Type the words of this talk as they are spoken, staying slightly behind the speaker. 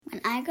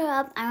I grow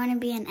up, I want to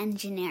be an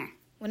engineer.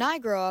 When I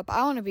grow up,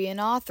 I want to be an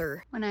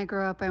author. When I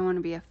grow up, I want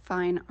to be a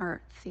fine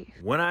art thief.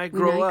 When I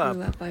grow up,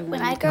 I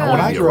want to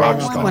be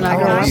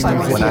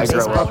a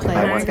baseball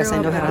player because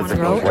I know how to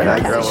throw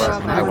and catch.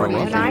 I want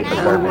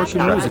to be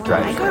a music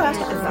director.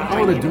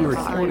 I want to do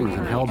recordings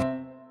and help.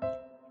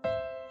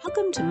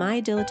 Welcome to My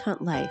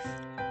Dilettante Life,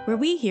 where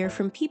we hear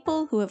from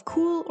people who have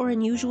cool or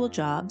unusual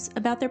jobs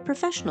about their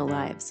professional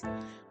lives.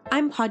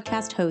 I'm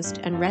podcast host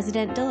and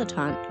resident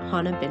dilettante,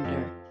 Hannah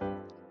Binder.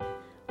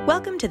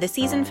 Welcome to the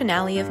season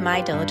finale of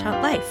My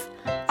Dilettante Life.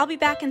 I'll be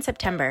back in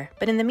September,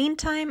 but in the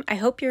meantime, I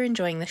hope you're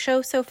enjoying the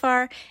show so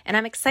far, and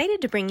I'm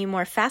excited to bring you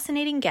more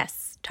fascinating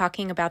guests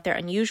talking about their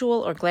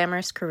unusual or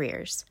glamorous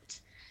careers.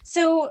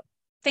 So,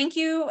 thank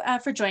you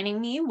for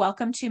joining me.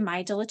 Welcome to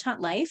My Dilettante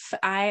Life.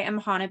 I am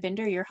Hannah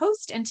Binder, your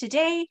host, and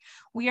today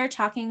we are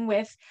talking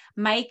with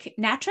Mike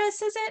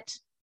Nattress, is it?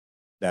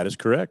 that is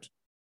correct.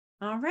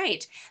 All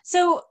right.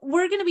 So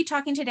we're going to be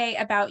talking today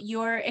about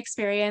your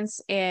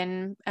experience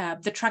in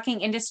the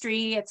trucking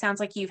industry. It sounds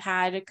like you've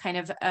had kind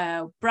of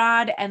a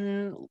broad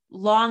and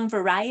long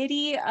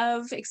variety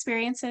of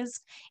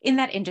experiences in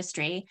that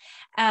industry.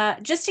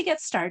 Just to get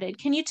started,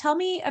 can you tell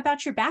me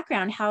about your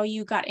background, how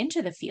you got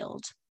into the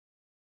field?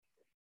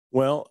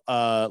 Well,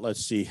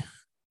 let's see.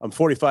 I'm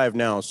 45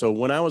 now. So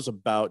when I was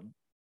about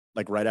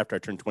right after I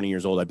turned 20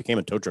 years old, I became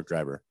a tow truck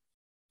driver.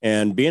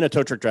 And being a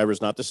tow truck driver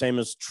is not the same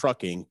as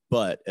trucking,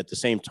 but at the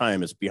same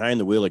time, it's behind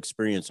the wheel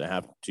experience. I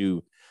have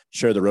to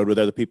share the road with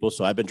other people.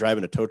 So I've been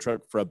driving a tow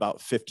truck for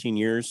about 15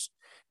 years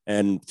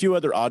and a few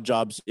other odd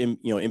jobs in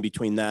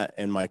between that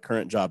and my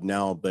current job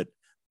now. But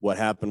what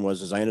happened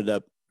was I ended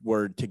up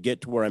to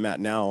get to where I'm at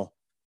now,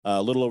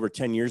 a little over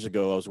 10 years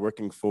ago, I was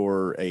working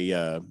for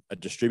a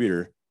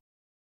distributor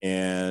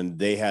and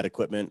they had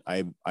equipment.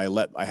 I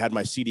had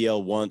my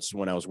CDL once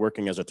when I was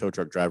working as a tow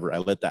truck driver. I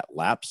let that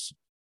lapse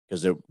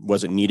because it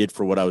wasn't needed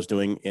for what I was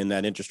doing in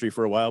that industry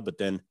for a while. But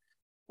then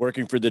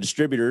working for the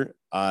distributor,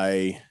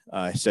 I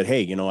said,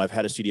 hey, I've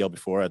had a CDL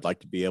before. I'd like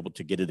to be able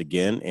to get it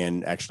again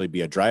and actually be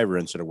a driver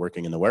instead of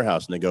working in the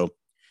warehouse. And they go,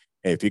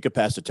 hey, if you could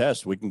pass the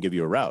test, we can give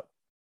you a route.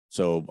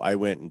 So I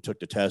went and took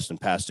the test and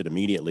passed it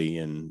immediately.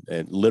 And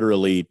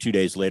literally 2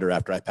 days later,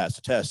 after I passed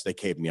the test, they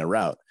gave me a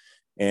route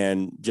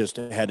and just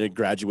had it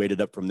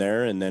graduated up from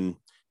there. And then,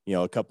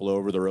 a couple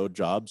over the road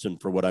jobs. And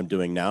for what I'm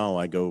doing now,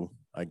 I go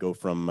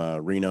from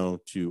Reno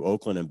to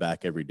Oakland and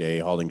back every day,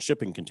 hauling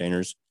shipping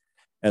containers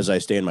as I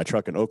stay in my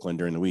truck in Oakland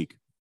during the week.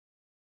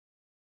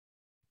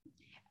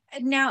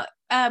 Now,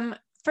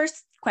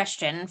 first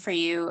question for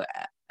you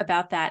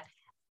about that.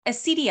 A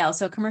CDL,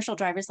 so commercial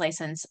driver's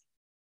license,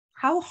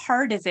 how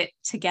hard is it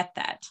to get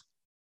that?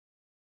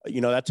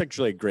 That's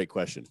actually a great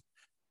question.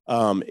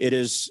 It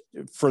is,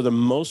 for the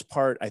most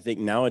part, I think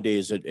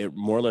nowadays it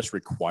more or less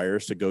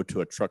requires to go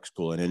to a truck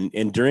school.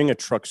 And during a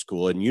truck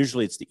school, and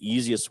usually it's the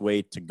easiest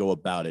way to go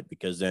about it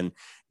because then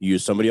you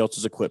use somebody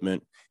else's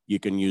equipment. You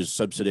can use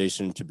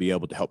subsidization to be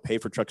able to help pay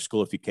for truck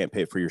school if you can't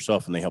pay it for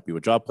yourself, and they help you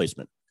with job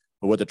placement.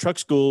 But with the truck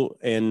school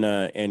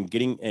and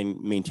getting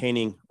and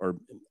maintaining or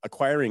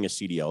acquiring a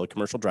CDL, a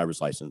commercial driver's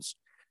license,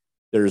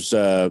 there's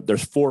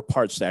 4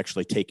 parts to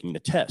actually taking the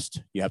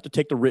test. You have to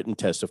take the written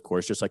test, of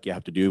course, just like you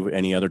have to do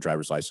any other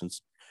driver's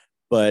license.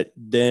 But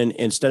then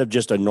instead of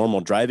just a normal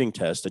driving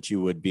test that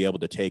you would be able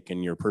to take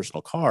in your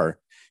personal car,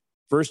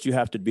 first you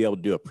have to be able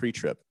to do a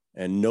pre-trip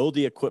and know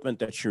the equipment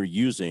that you're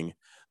using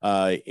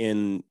all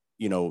the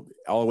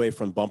way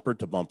from bumper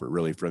to bumper,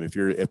 really.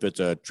 If it's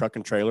a truck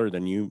and trailer,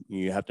 then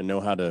you have to know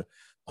how to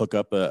hook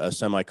up a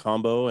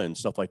semi-combo and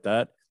stuff like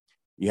that.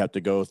 You have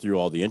to go through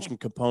all the engine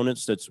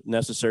components that's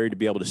necessary to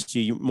be able to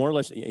see. More or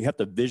less, you have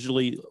to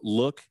visually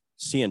look,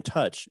 see, and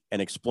touch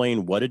and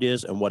explain what it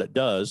is and what it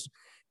does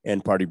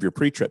and part of your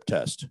pre-trip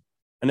test.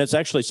 And it's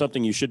actually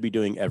something you should be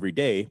doing every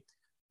day.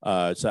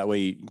 It's that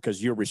way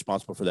because you're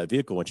responsible for that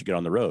vehicle once you get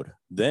on the road.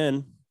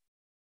 Then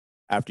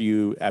after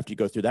you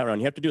go through that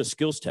round, you have to do a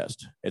skills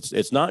test.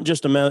 It's not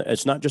just a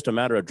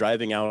matter of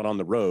driving out on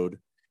the road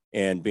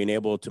and being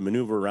able to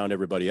maneuver around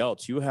everybody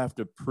else. You have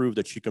to prove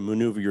that you can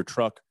maneuver your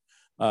truck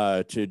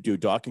to do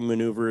docking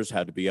maneuvers,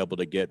 how to be able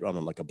to get on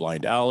a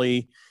blind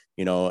alley,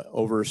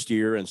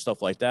 oversteer and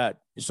stuff like that.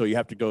 So you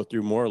have to go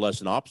through more or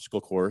less an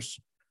obstacle course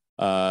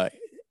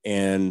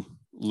and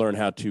learn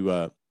how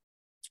to,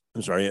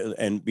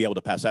 and be able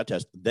to pass that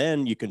test.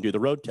 Then you can do the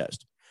road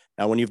test.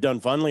 Now, when you've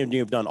done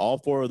all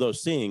 4 of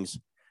those things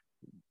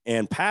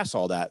and pass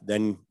all that,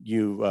 then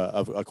you've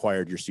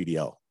acquired your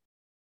CDL.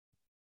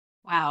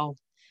 Wow.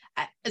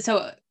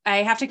 So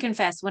I have to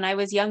confess, when I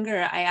was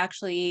younger, I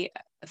actually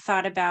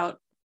thought about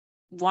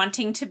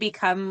wanting to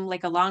become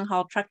a long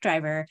haul truck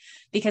driver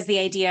because the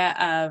idea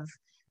of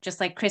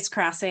just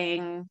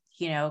crisscrossing,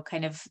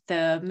 kind of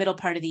the middle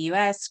part of the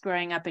US,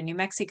 growing up in New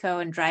Mexico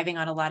and driving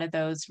on a lot of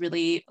those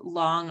really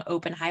long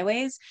open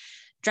highways,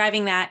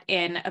 driving that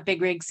in a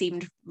big rig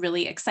seemed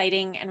really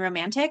exciting and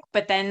romantic.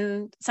 But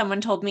then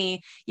someone told me,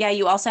 yeah,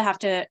 you also have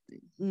to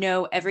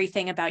know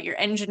everything about your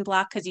engine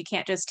block because you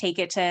can't just take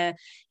it to,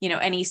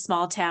 any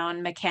small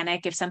town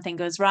mechanic. If something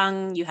goes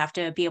wrong, you have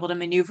to be able to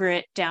maneuver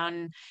it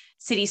down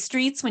city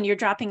streets when you're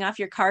dropping off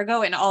your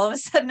cargo. And all of a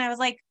sudden I was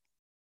like,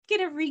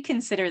 gonna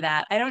reconsider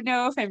that. I don't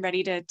know if I'm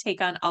ready to take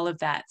on all of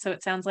that. So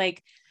it sounds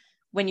like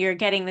when you're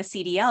getting the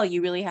CDL,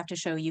 you really have to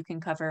show you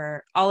can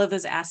cover all of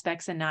those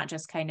aspects and not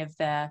just kind of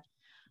the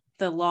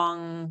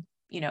long,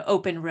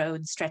 open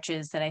road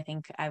stretches that I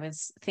think I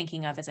was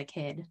thinking of as a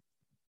kid.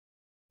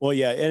 Well,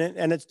 yeah.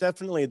 And it's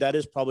definitely, that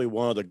is probably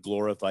one of the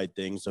glorified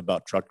things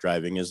about truck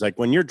driving is like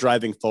when you're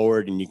driving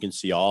forward and you can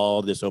see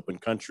all this open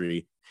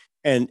country,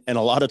 and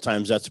a lot of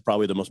times that's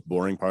probably the most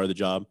boring part of the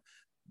job.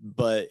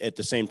 But at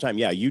the same time,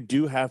 yeah, you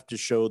do have to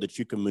show that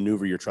you can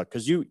maneuver your truck.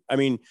 Because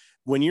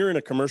when you're in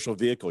a commercial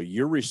vehicle,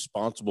 you're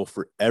responsible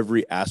for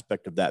every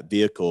aspect of that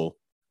vehicle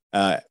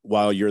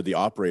while you're the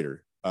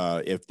operator.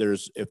 If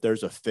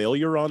there's a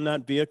failure on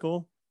that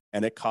vehicle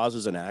and it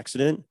causes an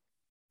accident,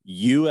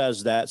 you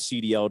as that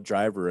CDL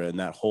driver and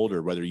that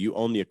holder, whether you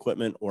own the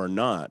equipment or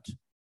not,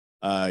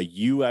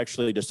 you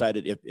actually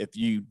decided if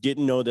you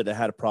didn't know that it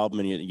had a problem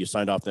and you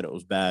signed off that it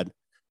was bad,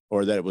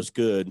 or that it was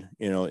good,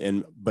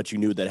 but you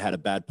knew that it had a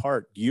bad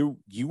part, you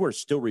are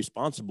still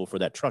responsible for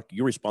that truck.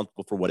 You're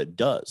responsible for what it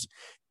does.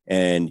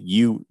 And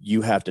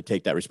you have to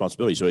take that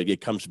responsibility. So it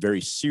comes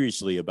very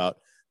seriously about,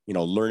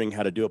 learning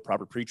how to do a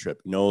proper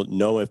pre-trip,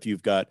 know if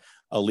you've got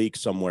a leak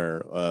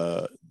somewhere,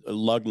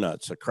 lug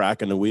nuts, a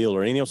crack in the wheel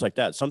or anything else like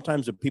that.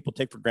 Sometimes people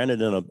take for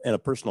granted in a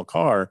personal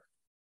car,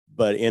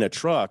 but in a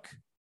truck,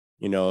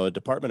 a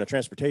Department of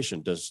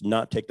Transportation does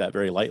not take that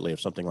very lightly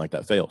if something like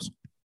that fails.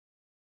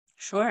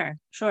 Sure.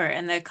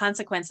 And the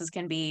consequences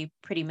can be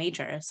pretty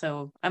major.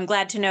 So I'm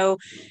glad to know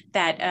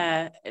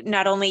that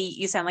not only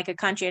you sound like a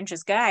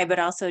conscientious guy, but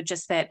also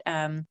just that,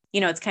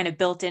 it's kind of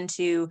built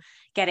into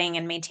getting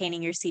and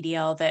maintaining your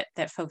CDL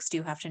that folks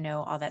do have to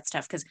know all that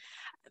stuff. Because,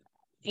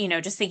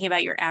 just thinking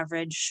about your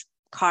average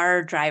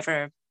car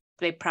driver,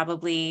 they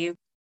probably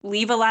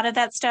leave a lot of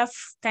that stuff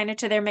kind of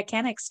to their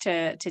mechanics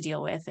to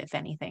deal with, if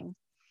anything.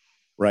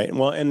 Right.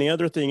 Well, and the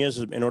other thing is,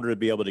 in order to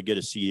be able to get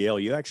a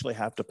CDL, you actually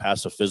have to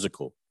pass a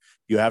physical.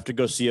 You have to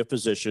go see a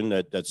physician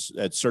that's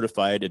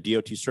certified, a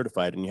DOT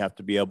certified, and you have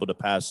to be able to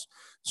pass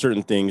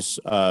certain things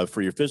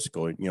for your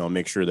physical.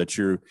 Make sure that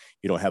you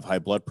don't have high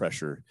blood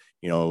pressure.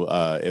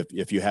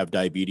 If you have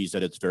diabetes,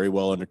 that it's very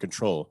well under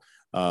control.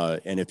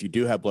 And if you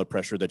do have blood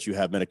pressure, that you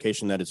have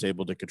medication that it's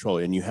able to control.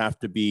 And you have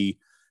to be,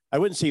 I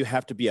wouldn't say you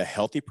have to be a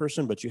healthy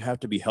person, but you have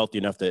to be healthy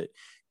enough that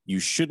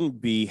you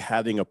shouldn't be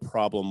having a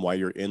problem while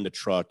you're in the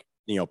truck,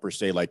 per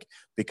se, like,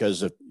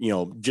 because of,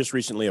 just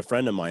recently a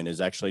friend of mine is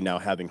actually now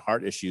having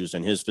heart issues,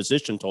 and his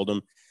physician told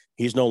him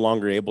he's no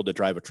longer able to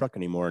drive a truck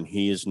anymore. And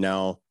he is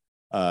now,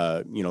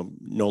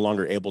 no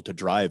longer able to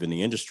drive in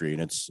the industry.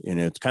 And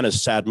it's kind of a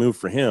sad move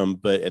for him.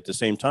 But at the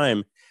same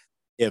time,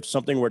 if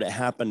something were to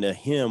happen to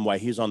him while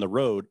he's on the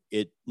road,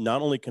 it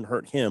not only can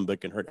hurt him,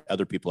 but can hurt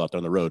other people out there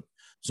on the road.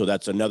 So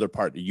that's another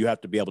part. You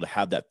have to be able to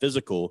have that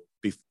physical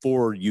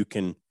before you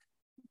can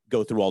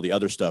go through all the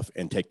other stuff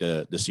and take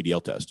the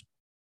CDL test.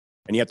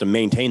 And you have to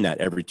maintain that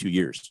every 2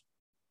 years.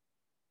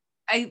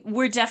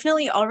 We're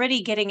definitely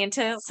already getting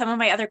into some of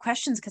my other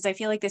questions, because I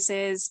feel like this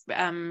is,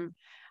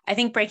 I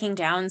think, breaking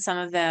down some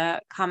of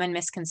the common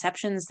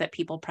misconceptions that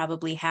people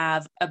probably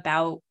have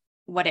about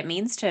what it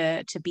means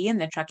to be in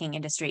the trucking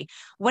industry.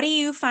 What do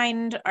you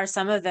find are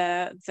some of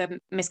the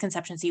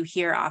misconceptions you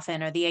hear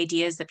often, or the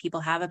ideas that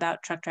people have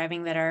about truck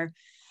driving that are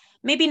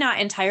maybe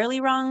not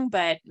entirely wrong,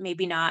 but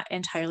maybe not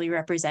entirely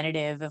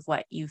representative of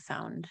what you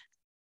found?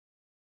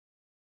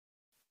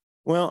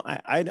 Well,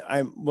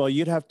 well,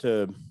 you'd have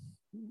to,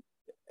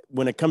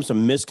 when it comes to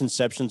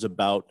misconceptions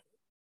about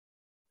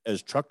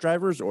as truck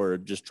drivers or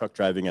just truck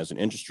driving as an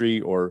industry,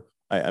 or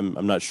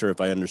I'm not sure if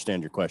I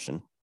understand your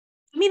question.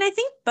 I mean, I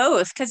think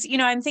both, because,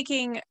 I'm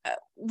thinking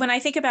when I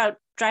think about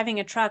driving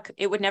a truck,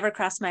 it would never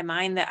cross my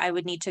mind that I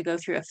would need to go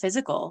through a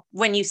physical.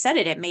 When you said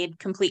it, it made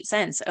complete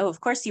sense. Oh,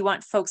 of course, you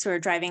want folks who are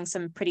driving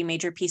some pretty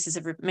major pieces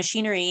of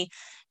machinery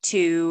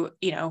to,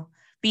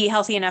 be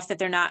healthy enough that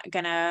they're not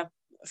going to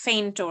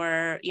faint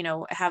or,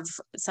 have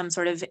some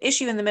sort of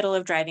issue in the middle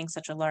of driving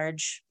such a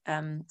large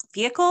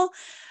vehicle.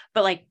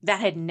 But like, that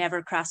had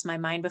never crossed my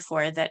mind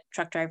before, that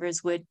truck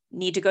drivers would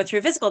need to go through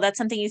a physical. That's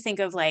something you think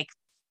of like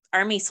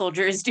Army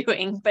soldiers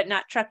doing, but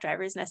not truck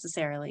drivers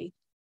necessarily.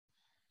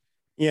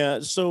 Yeah.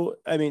 So,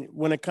 I mean,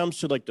 when it comes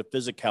to like the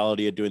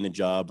physicality of doing the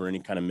job or any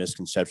kind of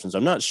misconceptions,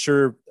 I'm not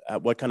sure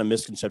what kind of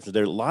misconceptions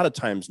there are. A lot of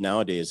times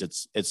nowadays,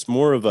 it's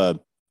more of a,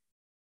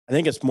 I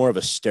think it's more of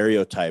a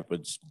stereotype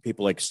with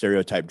people like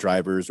stereotype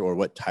drivers or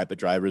what type of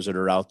drivers that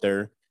are out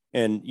there.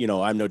 And,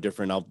 I'm no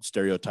different. I'll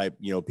stereotype,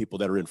 people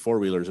that are in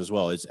four-wheelers as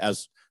well.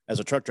 As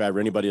a truck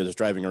driver, anybody that's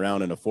driving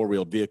around in a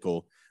four-wheeled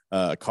vehicle,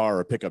 a car or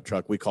a pickup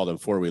truck, we call them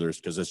four-wheelers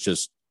because it's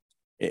just,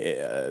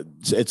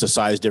 it's a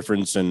size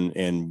difference.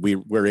 And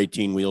we're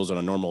 18 wheels on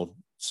a normal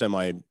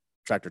semi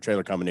tractor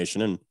trailer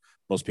combination. And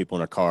most people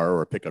in a car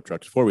or a pickup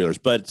truck is four-wheelers.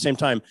 But at the same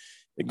time,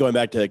 going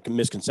back to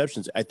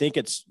misconceptions, I think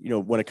it's,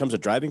 when it comes to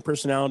driving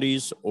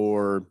personalities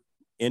or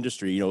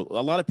industry, a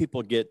lot of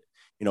people get,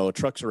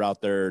 trucks are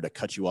out there to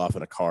cut you off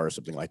in a car or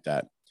something like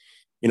that.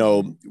 you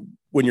know,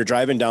 when you're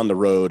driving down the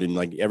road and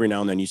like every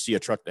now and then you see a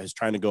truck that is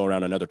trying to go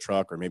around another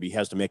truck, or maybe he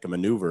has to make a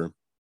maneuver,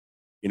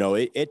 you know,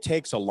 it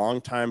takes a long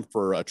time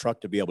for a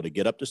truck to be able to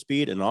get up to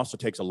speed. And it also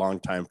takes a long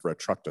time for a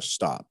truck to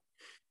stop.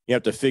 You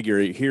have to figure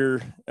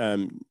here,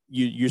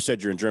 you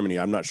said you're in Germany.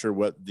 I'm not sure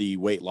what the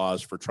weight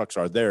laws for trucks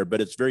are there,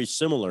 but it's very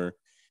similar.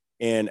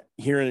 And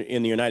here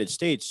in the United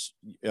States,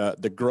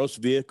 the gross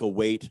vehicle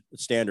weight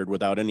standard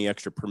without any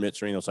extra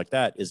permits or anything else like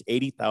that is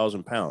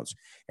 80,000 pounds.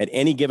 At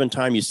any given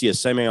time you see a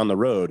semi on the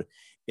road,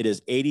 it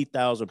is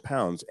 80,000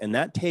 pounds. And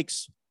that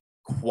takes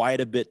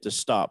quite a bit to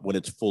stop when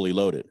it's fully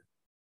loaded.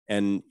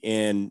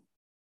 And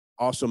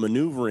also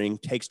maneuvering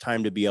takes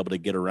time to be able to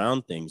get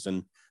around things.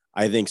 And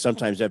I think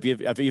sometimes if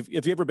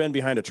you've ever been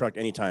behind a truck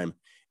anytime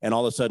and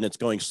all of a sudden it's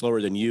going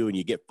slower than you and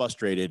you get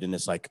frustrated and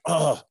it's like,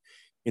 oh,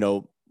 you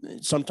know,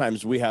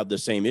 sometimes we have the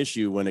same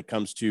issue when it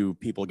comes to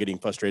people getting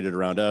frustrated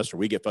around us, or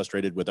we get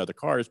frustrated with other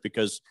cars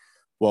because,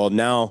 well,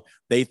 now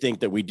they think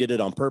that we did it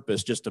on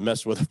purpose just to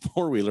mess with a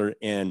four-wheeler.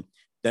 And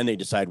then they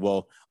decide,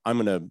 well,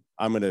 I'm going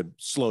to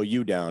slow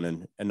you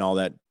down, and all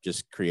that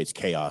just creates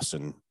chaos.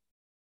 And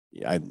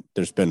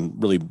there's been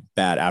really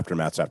bad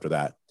aftermaths after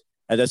that.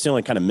 And that's the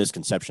only kind of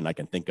misconception I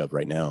can think of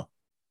right now.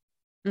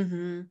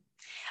 Mm-hmm.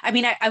 I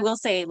mean, I will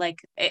say, like,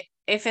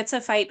 if it's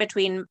a fight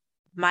between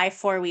my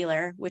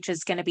four-wheeler, which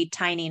is going to be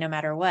tiny no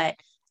matter what,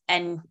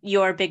 and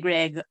your big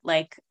rig,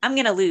 like, I'm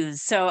going to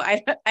lose. So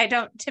I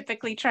don't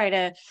typically try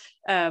to,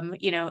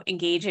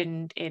 engage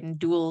in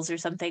duels or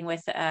something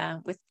with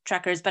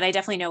truckers, but I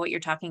definitely know what you're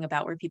talking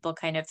about, where people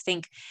kind of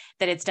think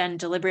that it's done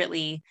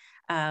deliberately.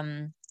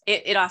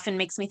 It often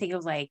makes me think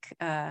of like,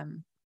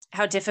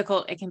 how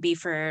difficult it can be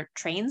for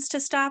trains to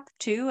stop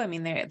too. I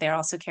mean, they're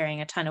also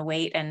carrying a ton of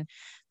weight, and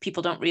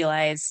people don't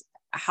realize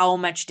how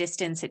much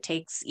distance it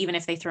takes, even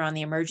if they throw on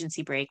the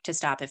emergency brake, to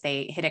stop if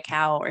they hit a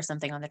cow or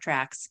something on the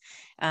tracks.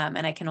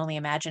 And I can only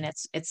imagine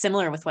it's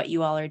similar with what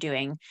you all are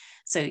doing.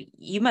 So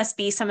you must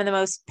be some of the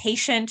most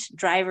patient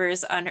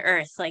drivers on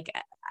earth. Like,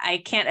 I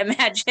can't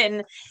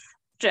imagine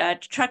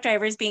truck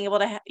drivers being able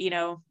to,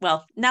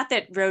 well, not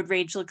that road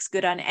rage looks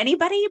good on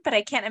anybody, but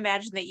I can't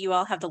imagine that you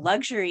all have the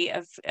luxury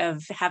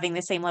of having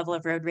the same level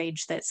of road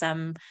rage that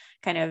some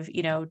kind of,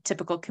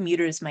 typical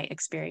commuters might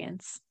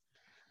experience.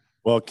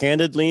 Well,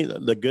 candidly,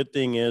 the good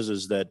thing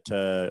is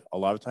that a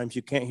lot of times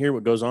you can't hear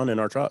what goes on in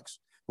our trucks.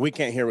 We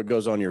can't hear what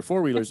goes on in your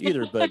four-wheelers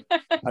either. But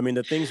I mean,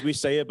 the things we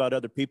say about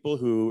other people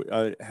who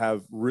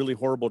have really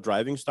horrible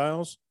driving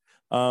styles,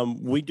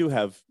 we do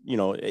have,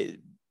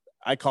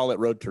 I call it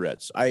road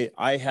Tourette's.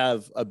 I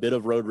have a bit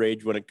of road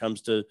rage when it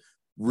comes to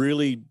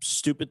really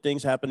stupid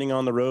things happening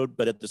on the road.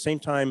 But at the same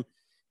time,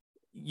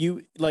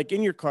 you, like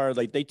in your car,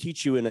 like they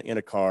teach you in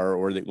a car,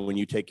 or that when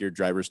you take your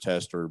driver's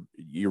test or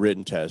your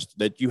written test,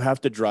 that you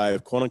have to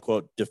drive, quote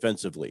unquote,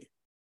 defensively.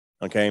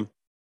 Okay.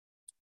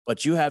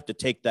 But you have to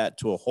take that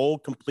to a whole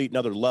complete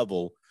another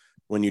level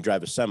when you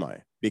drive a semi,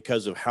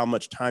 because of how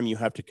much time you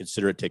have to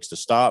consider it takes to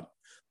stop,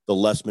 the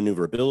less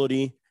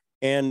maneuverability,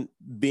 and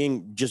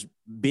being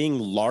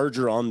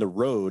larger on the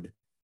road,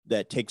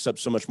 that takes up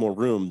so much more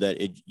room that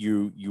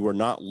you are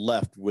not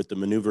left with the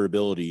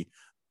maneuverability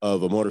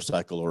of a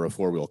motorcycle or a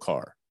four-wheel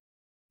car.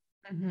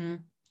 Mm-hmm.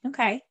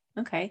 Okay.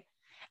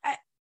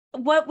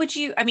 What would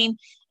you, I mean,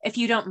 if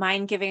you don't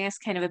mind giving us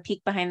kind of a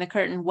peek behind the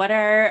curtain, what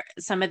are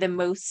some of the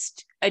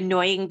most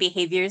annoying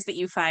behaviors that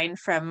you find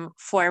from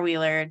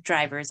four-wheeler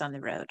drivers on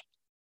the road?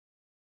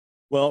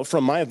 Well,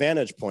 from my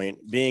vantage point,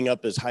 being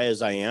up as high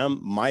as I am,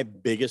 my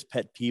biggest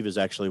pet peeve is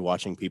actually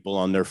watching people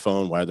on their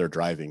phone while they're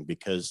driving,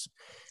 because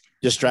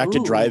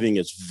distracted driving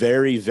is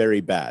very,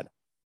 very bad.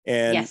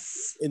 And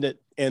yes.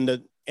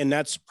 And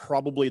that's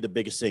probably the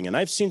biggest thing. And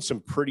I've seen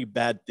some pretty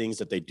bad things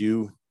that they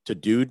do to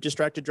do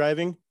distracted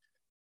driving,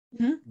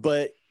 mm-hmm.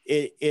 but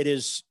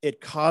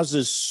it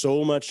causes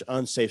so much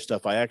unsafe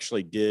stuff. I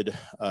actually did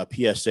a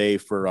PSA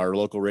for our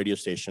local radio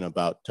station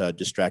about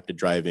distracted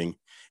driving.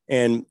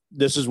 And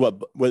this is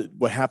what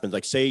happens.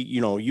 Like, say,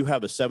 you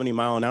have a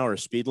 70-mile-an-hour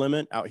speed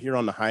limit out here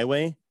on the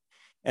highway.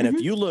 And mm-hmm.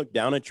 if you look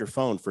down at your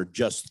phone for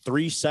just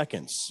 3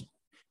 seconds,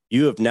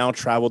 you have now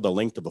traveled the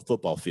length of a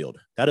football field.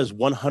 That is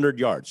 100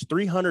 yards,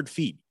 300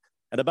 feet.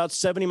 At about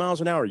 70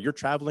 miles an hour, you're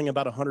traveling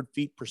about 100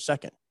 feet per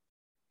second.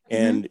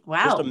 And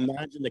wow. Just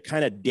imagine the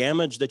kind of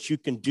damage that you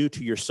can do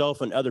to yourself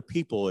and other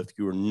people if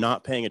you are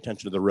not paying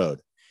attention to the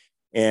road.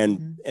 And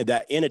mm-hmm.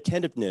 that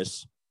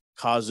inattentiveness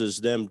causes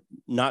them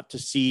not to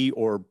see,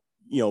 or,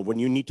 when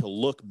you need to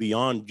look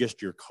beyond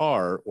just your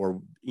car,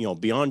 or,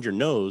 beyond your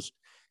nose,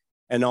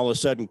 and all of a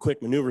sudden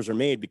quick maneuvers are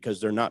made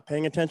because they're not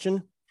paying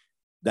attention.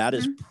 That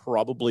is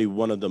probably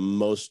one of the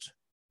most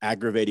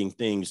aggravating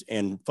things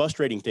and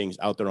frustrating things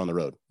out there on the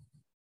road.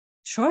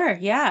 Sure.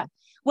 Yeah.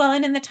 Well,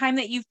 and in the time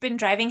that you've been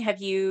driving,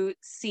 have you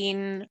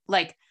seen,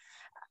 like,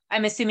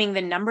 I'm assuming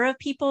the number of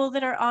people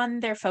that are on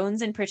their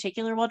phones in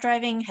particular while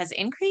driving has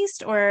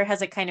increased, or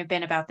has it kind of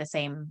been about the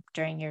same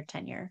during your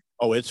tenure?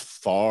 Oh, it's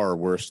far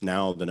worse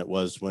now than it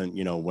was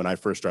when I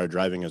first started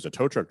driving as a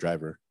tow truck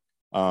driver.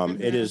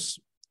 Mm-hmm. It is,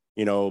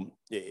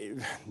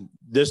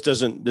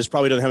 this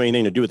probably doesn't have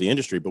anything to do with the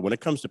industry, but when it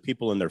comes to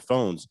people and their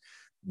phones,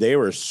 they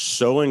were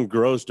so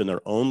engrossed in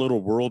their own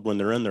little world when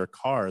they're in their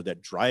car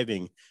that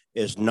driving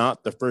is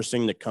not the first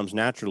thing that comes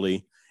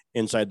naturally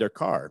inside their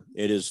car.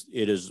 It is,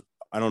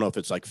 I don't know if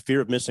it's like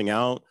fear of missing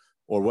out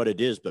or what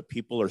it is, but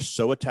people are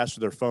so attached to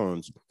their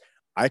phones.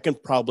 I can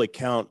probably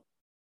count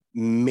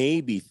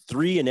maybe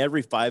 3 in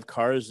every 5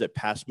 cars that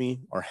pass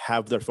me or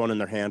have their phone in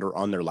their hand or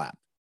on their lap.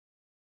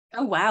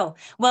 Oh, wow.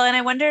 Well, and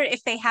I wonder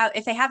if they have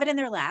it in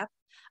their lap,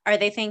 are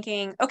they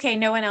thinking, okay,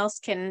 no one else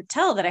can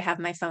tell that I have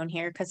my phone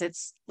here because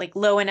it's like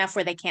low enough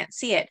where they can't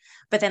see it.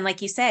 But then,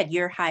 like you said,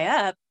 you're high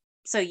up,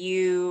 so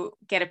you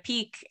get a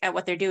peek at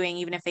what they're doing,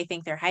 even if they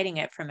think they're hiding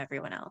it from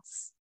everyone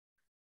else.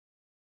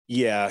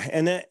 Yeah.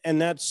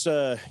 And that's,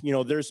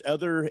 there's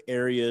other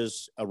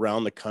areas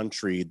around the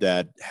country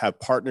that have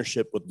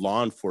partnership with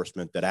law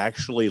enforcement that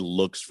actually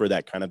looks for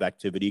that kind of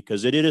activity.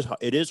 Because it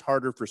is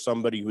harder for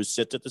somebody who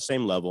sits at the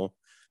same level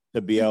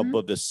to be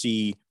able to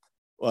see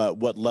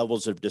what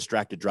levels of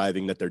distracted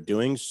driving that they're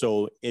doing.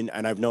 So and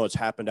I know it's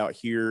happened out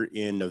here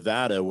in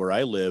Nevada where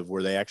I live,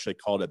 where they actually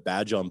called it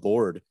badge on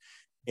board.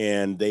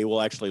 And they will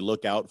actually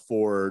look out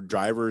for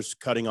drivers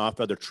cutting off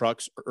other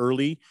trucks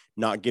early,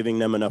 not giving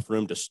them enough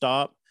room to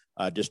stop,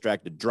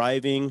 distracted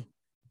driving,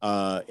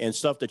 and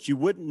stuff that you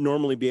wouldn't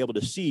normally be able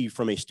to see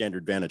from a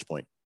standard vantage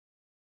point.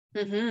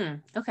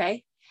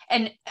 Okay.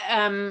 And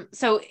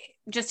so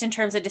just in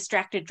terms of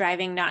distracted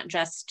driving, not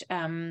just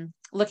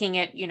looking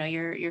at,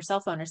 your cell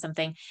phone or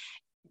something,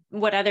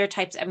 what other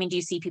types? I mean, do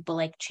you see people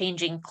like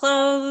changing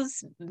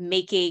clothes,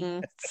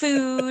 making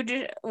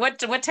food? What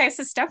types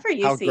of stuff are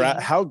you seeing?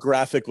 How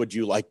graphic would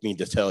you like me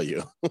to tell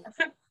you?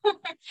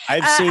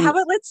 I've seen. How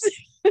about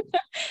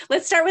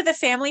let's start with the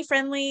family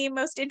friendly,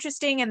 most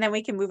interesting, and then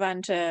we can move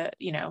on to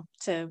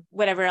to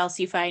whatever else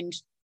you find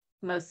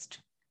most.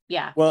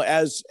 Yeah. Well,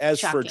 as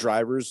shocking. For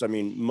drivers, I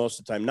mean, most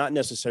of the time, not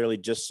necessarily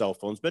just cell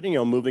phones, but,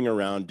 moving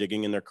around,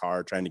 digging in their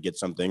car, trying to get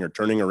something, or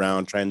turning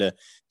around, trying to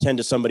tend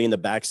to somebody in the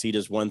backseat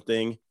is one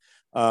thing.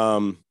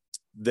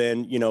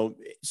 Then,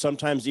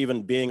 sometimes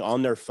even being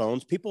on their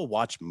phones, people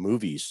watch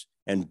movies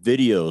and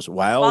videos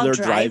while they're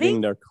driving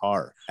their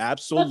car.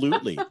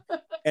 Absolutely.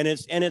 and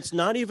it's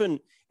not even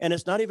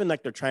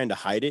like they're trying to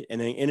hide it.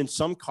 And in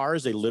some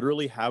cars, they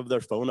literally have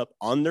their phone up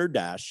on their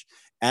dash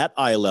at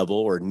eye level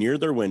or near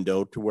their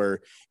window, to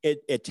where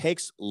it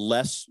takes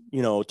less,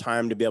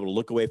 time to be able to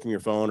look away from your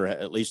phone, or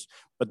at least,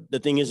 but the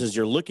thing is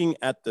you're looking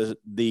at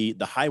the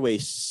highway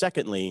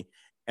secondly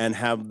and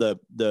have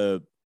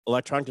the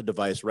electronic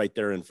device right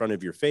there in front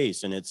of your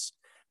face. And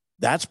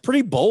that's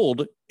pretty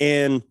bold.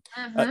 And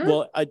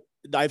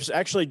I've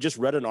actually just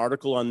read an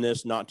article on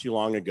this not too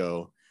long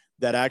ago,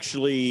 that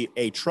actually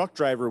a truck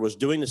driver was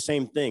doing the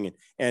same thing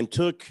and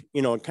took,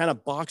 and kind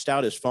of boxed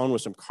out his phone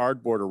with some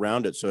cardboard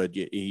around it. So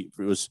it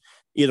was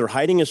either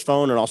hiding his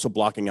phone and also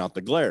blocking out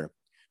the glare.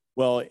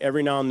 Well,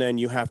 every now and then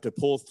you have to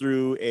pull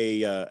through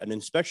an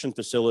inspection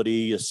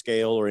facility, a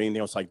scale or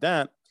anything else like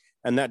that.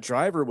 And that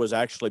driver was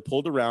actually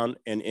pulled around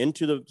and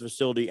into the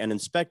facility and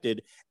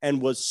inspected,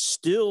 and was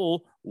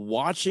still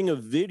watching a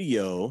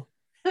video.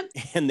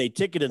 And they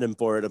ticketed him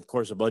for it. Of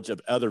course, a bunch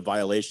of other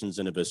violations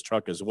in his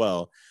truck as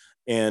well.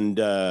 And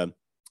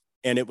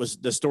it was,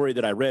 the story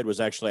that I read was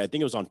actually, I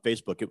think it was on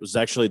Facebook. It was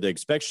actually the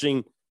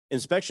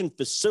inspection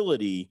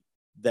facility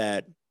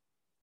that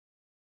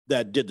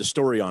did the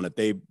story on it.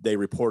 They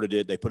reported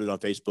it. They put it on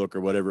Facebook or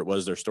whatever it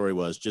was their story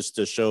was, just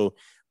to show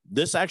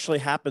this actually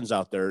happens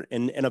out there.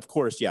 And of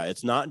course, yeah,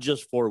 it's not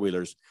just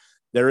four-wheelers.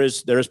 There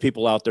is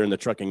people out there in the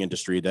trucking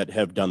industry that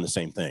have done the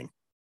same thing.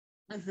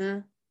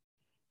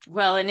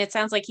 Well, and it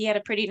sounds like he had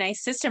a pretty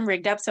nice system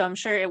rigged up. So I'm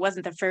sure it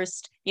wasn't the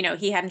first,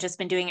 he hadn't just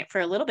been doing it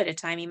for a little bit of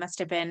time. He must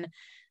have been,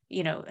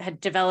 had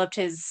developed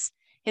his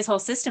whole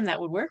system that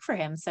would work for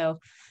him. So,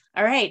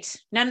 all right.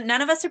 None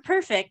of us are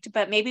perfect,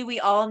 but maybe we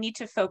all need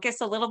to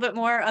focus a little bit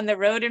more on the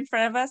road in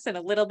front of us and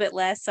a little bit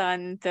less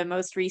on the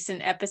most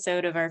recent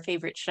episode of our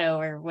favorite show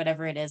or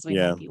whatever it is.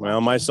 Well,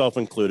 myself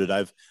included.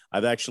 I've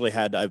actually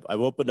I've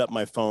opened up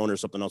my phone or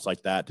something else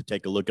like that to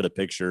take a look at a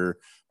picture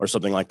or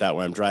something like that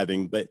when I'm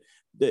driving. But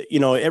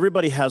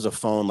everybody has a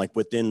phone like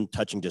within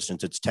touching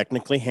distance. It's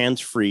technically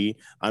hands-free.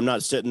 I'm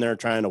not sitting there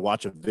trying to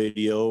watch a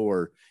video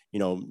or,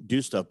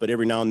 do stuff, but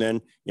every now and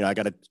then, I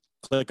got to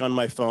click on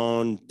my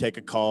phone, take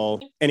a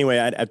call. Anyway,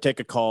 I'd take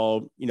a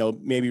call,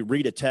 maybe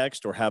read a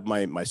text or have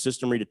my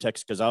system read a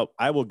text, because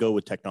I will go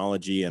with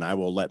technology and I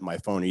will let my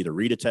phone either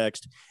read a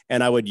text,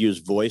 and I would use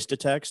voice to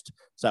text.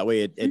 So that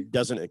way it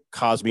doesn't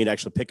cause me to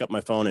actually pick up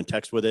my phone and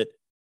text with it.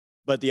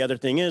 But the other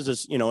thing is,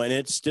 and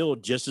it's still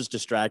just as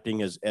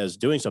distracting as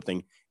doing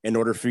something. In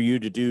order for you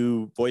to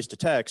do voice to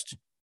text,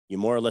 you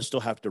more or less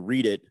still have to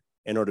read it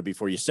in order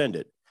before you send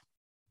it.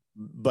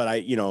 But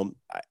I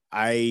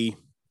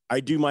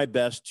do my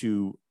best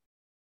to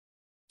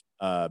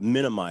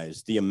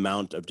minimize the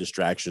amount of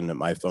distraction that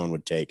my phone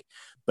would take.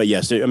 But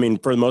yes, I mean,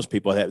 for most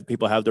people have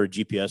their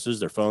GPSs,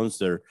 their phones,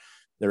 their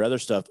other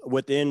stuff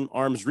within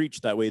arm's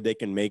reach. That way they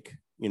can make,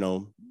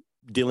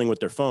 dealing with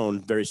their phone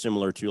very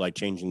similar to like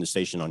changing the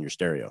station on your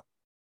stereo.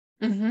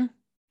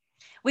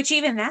 Which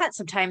even that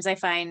sometimes I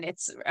find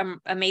it's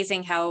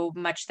amazing how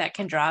much that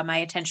can draw my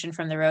attention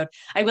from the road.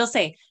 I will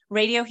say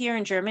radio here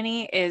in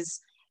Germany is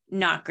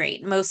not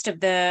great. Most of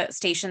the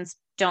stations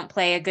don't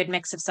play a good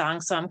mix of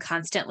songs. So I'm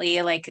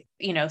constantly like,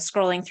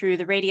 scrolling through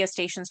the radio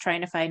stations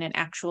trying to find an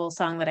actual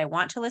song that I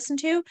want to listen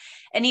to.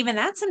 And even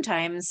that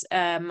sometimes,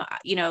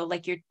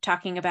 like you're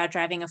talking about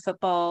driving a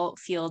football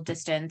field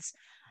distance,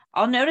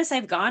 I'll notice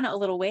I've gone a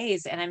little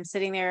ways and I'm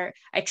sitting there.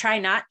 I try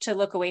not to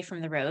look away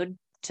from the road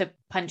to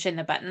punch in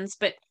the buttons,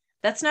 but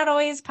that's not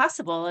always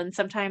possible. And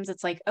sometimes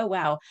it's like, oh,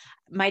 wow,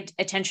 my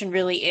attention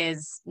really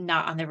is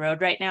not on the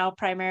road right now.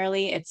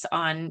 Primarily, it's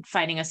on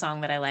finding a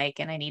song that I like,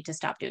 and I need to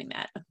stop doing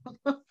that.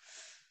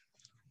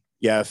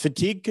 Yeah,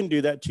 fatigue can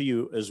do that to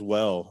you as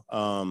well.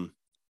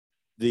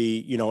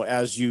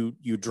 As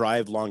you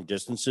drive long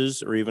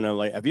distances, or even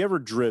have you ever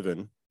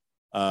driven,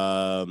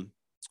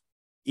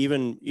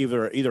 even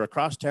either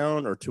across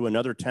town or to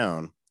another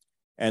town,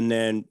 and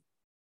then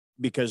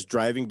because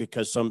driving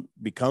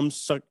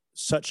becomes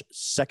such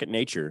second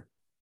nature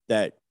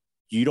that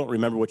you don't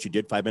remember what you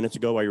did 5 minutes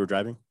ago while you were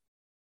driving?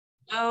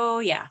 Oh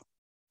yeah,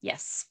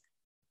 yes.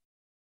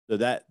 So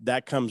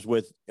that comes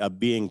with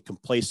being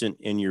complacent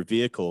in your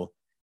vehicle,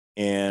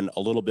 and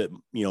a little bit,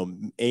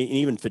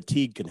 even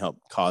fatigue can help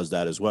cause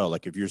that as well.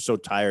 Like if you're so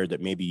tired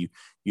that maybe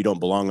you don't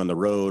belong on the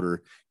road,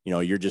 or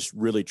you're just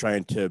really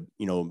trying to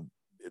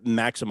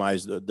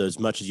maximize as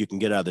much as you can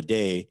get out of the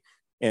day,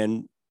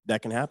 and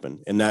that can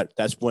happen. And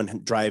that's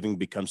when driving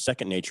becomes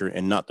second nature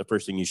and not the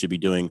first thing you should be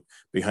doing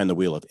behind the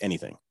wheel of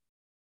anything.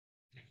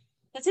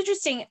 That's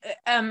interesting.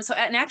 And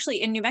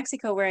actually in New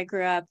Mexico, where I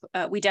grew up,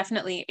 we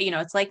definitely,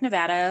 it's like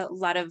Nevada, a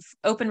lot of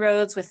open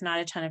roads with not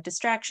a ton of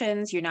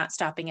distractions. You're not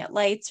stopping at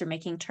lights or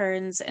making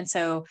turns. And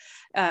so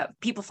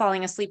people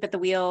falling asleep at the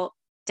wheel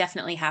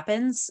definitely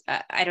happens.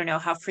 I don't know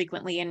how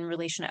frequently in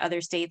relation to other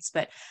states,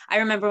 but I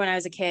remember when I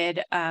was a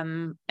kid,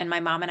 and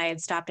my mom and I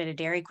had stopped at a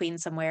Dairy Queen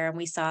somewhere, and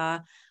we saw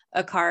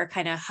a car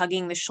kind of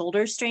hugging the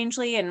shoulder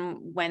strangely. And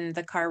when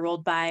the car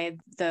rolled by,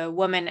 the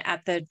woman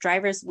at the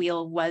driver's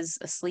wheel was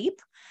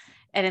asleep.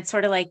 And it's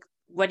sort of like,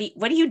 what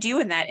do you do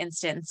in that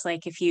instance?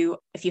 Like if you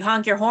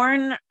honk your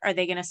horn, are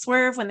they going to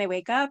swerve when they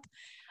wake up?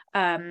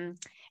 And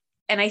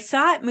I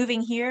thought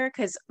moving here,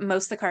 because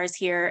most of the cars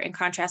here, in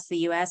contrast to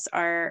the US,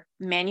 are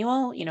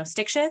manual,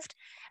 stick shift.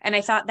 And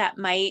I thought that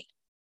might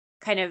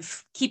kind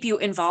of keep you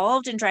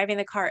involved in driving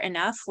the car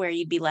enough where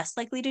you'd be less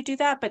likely to do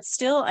that. But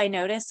still, I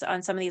notice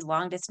on some of these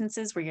long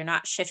distances where you're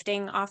not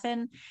shifting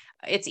often,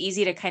 it's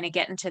easy to kind of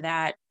get into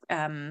that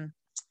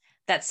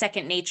that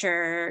second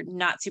nature,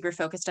 not super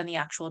focused on the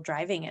actual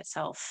driving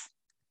itself.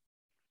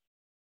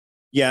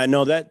 Yeah,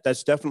 no,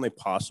 that's definitely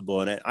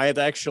possible. And I have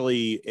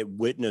actually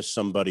witnessed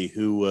somebody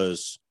who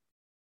was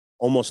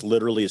almost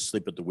literally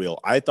asleep at the wheel.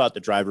 I thought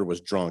the driver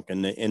was drunk,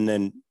 and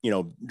then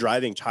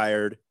driving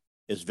tired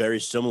is very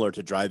similar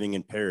to driving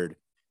impaired,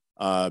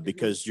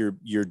 because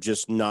you're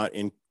just not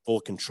in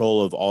full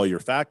control of all your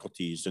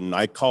faculties. And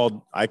I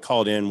called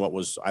in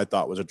what I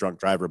thought was a drunk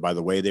driver by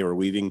the way they were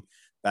weaving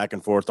back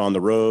and forth on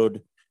the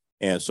road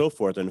and so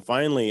forth. And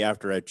finally,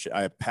 after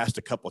I passed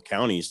a couple of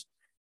counties,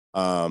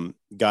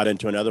 got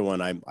into another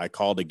one, I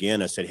called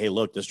again. I said, hey,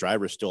 look, this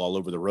driver is still all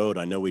over the road.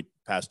 I know we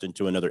passed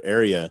into another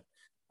area.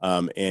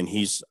 And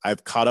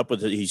I've caught up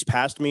with it. He's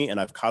passed me, and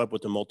I've caught up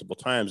with him multiple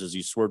times as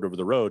he swerved over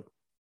the road.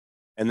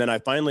 And then I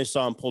finally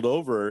saw him pulled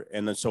over.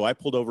 And then so I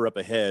pulled over up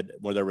ahead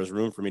where there was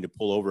room for me to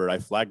pull over. I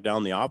flagged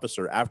down the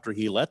officer after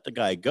he let the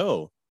guy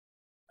go.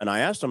 And I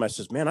asked him, I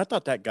says, man, I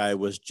thought that guy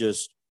was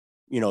just,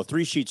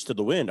 3 sheets to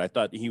the wind. I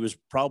thought he was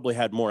probably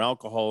had more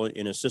alcohol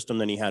in his system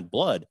than he had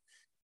blood.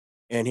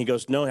 And he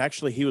goes, no,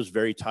 actually, he was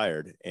very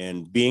tired,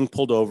 and being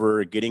pulled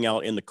over, getting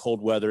out in the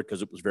cold weather,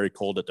 because it was very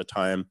cold at the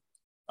time,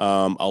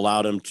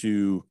 allowed him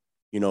to,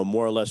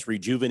 more or less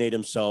rejuvenate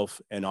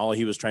himself. And all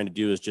he was trying to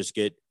do is just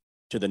get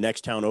to the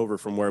next town over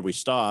from where we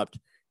stopped.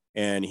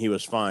 And he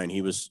was fine.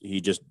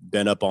 He just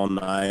been up all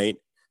night.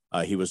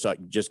 He was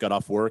just got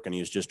off work, and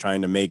he was just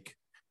trying to make,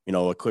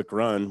 a quick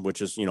run,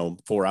 which is,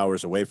 4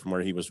 hours away from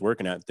where he was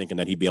working at, thinking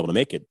that he'd be able to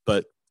make it.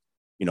 But,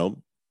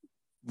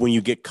 when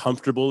you get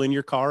comfortable in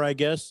your car, I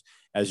guess,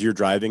 as you're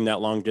driving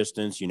that long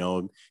distance, a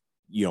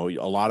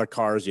lot of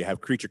cars, you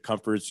have creature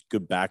comforts,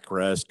 good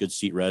backrest, good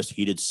seat rest,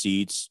 heated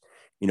seats,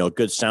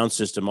 good sound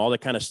system, all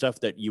that kind of stuff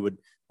that you would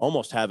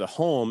almost have at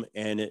home,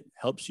 and it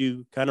helps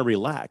you kind of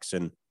relax.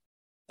 And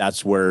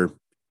that's where,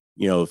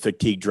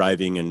 fatigue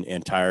driving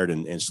and tired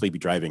and sleepy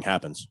driving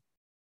happens.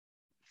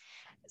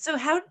 So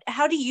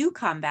how do you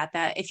combat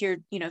that? If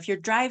you're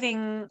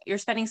driving, you're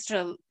spending such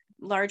a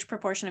large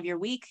proportion of your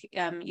week.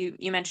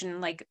 You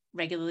mentioned like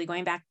regularly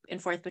going back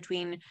and forth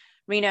between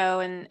Reno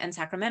and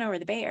Sacramento or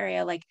the Bay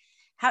Area. Like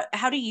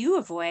how do you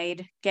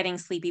avoid getting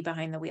sleepy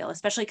behind the wheel?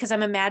 Especially because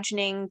I'm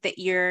imagining that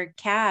your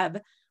cab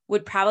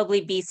would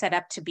probably be set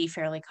up to be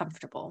fairly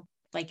comfortable.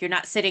 Like you're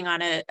not sitting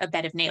on a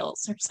bed of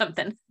nails or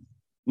something.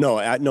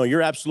 No,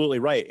 you're absolutely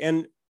right.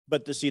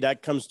 But to see,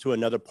 that comes to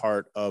another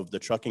part of the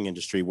trucking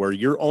industry where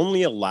you're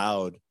only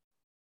allowed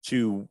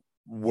to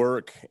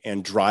work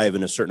and drive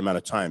in a certain amount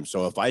of time.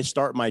 So if I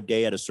start my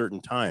day at a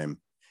certain time,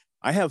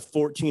 I have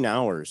 14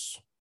 hours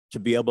to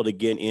be able to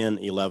get in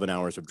 11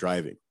 hours of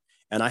driving.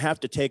 And I have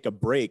to take a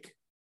break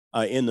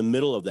in the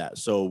middle of that.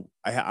 So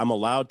I'm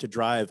allowed to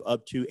drive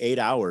up to 8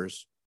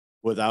 hours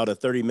without a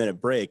 30-minute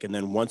break. And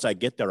then once I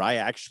get there, I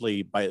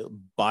actually,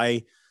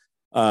 by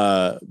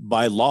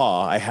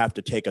law, I have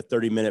to take a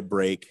 30-minute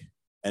break,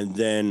 and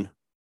then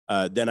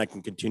I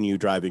can continue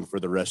driving for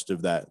the rest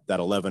of that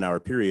 11-hour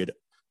period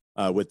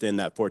within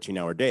that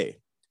 14-hour day.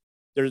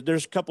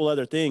 There's a couple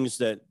other things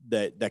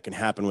that can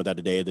happen without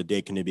a day. The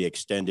day can be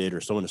extended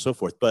or so on and so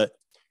forth. But,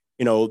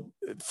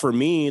 for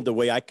me, the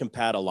way I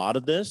combat a lot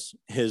of this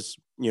is,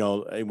 we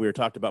were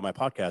talking about my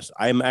podcast.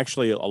 I'm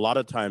actually, a lot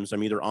of times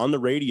I'm either on the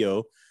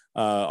radio,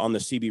 on the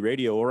CB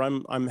radio, or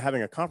I'm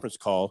having a conference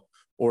call,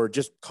 or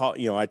just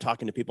I'm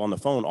talking to people on the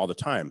phone all the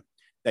time.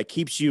 That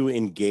keeps you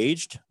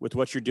engaged with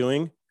what you're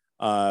doing.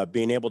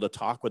 Being able to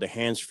talk with a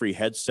hands-free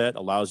headset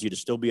allows you to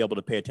still be able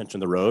to pay attention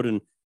to the road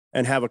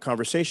and have a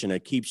conversation.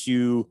 It keeps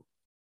your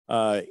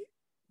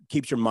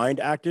mind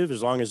active,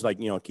 as long as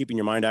keeping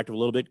your mind active a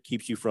little bit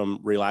keeps you from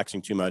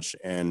relaxing too much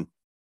and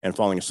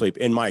falling asleep.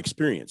 In my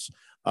experience,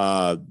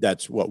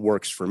 that's what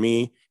works for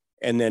me.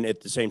 And then at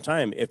the same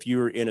time, if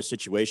you're in a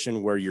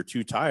situation where you're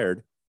too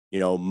tired,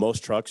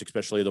 most trucks,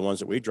 especially the ones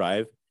that we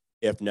drive,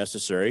 if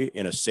necessary,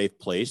 in a safe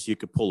place, you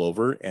could pull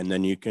over, and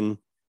then you can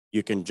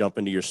jump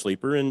into your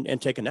sleeper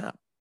and take a nap,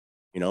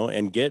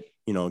 and get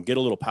a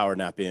little power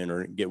nap in,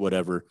 or get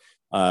whatever.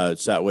 So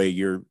that way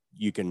you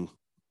can,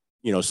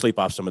 sleep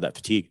off some of that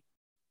fatigue.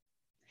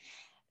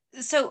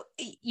 So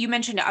you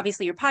mentioned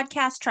obviously your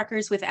podcast,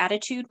 Truckers with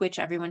Attitude, which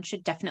everyone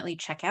should definitely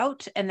check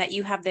out, and that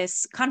you have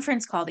this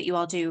conference call that you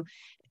all do.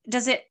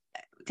 Does it,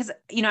 because,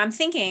 I'm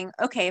thinking,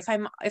 okay, if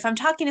I'm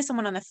talking to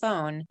someone on the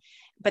phone,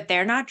 but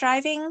they're not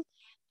driving,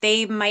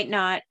 they might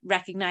not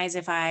recognize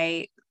if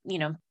I,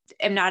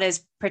 am not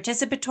as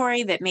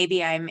participatory, that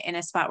maybe I'm in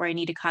a spot where I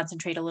need to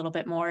concentrate a little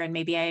bit more. And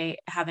maybe I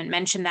haven't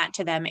mentioned that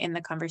to them in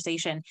the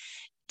conversation.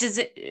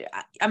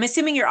 I'm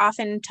assuming you're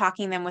often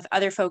talking them with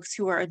other folks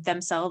who are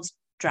themselves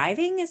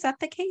driving. Is that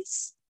the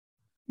case?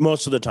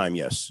 Most of the time,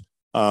 yes.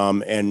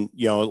 And,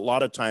 a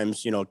lot of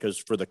times, because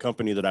for the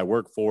company that I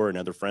work for and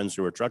other friends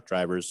who are truck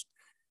drivers,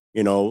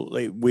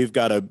 we've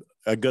got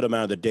a good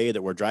amount of the day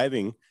that we're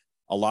driving.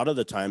 A lot of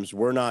the times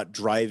we're not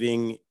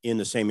driving in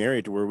the same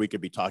area to where we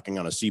could be talking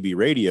on a CB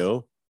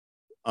radio.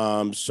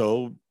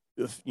 So,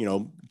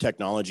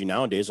 technology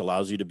nowadays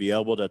allows you to be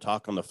able to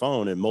talk on the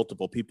phone and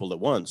multiple people at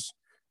once.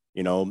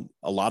 A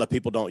lot of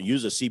people don't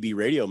use a CB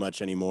radio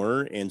much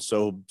anymore. And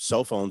so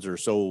cell phones are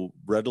so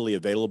readily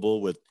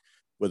available with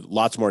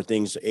lots more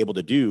things able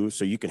to do.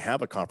 So you can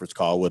have a conference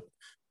call with,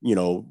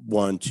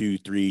 1, 2,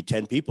 3,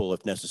 10 people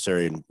if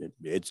necessary. And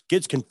it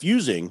gets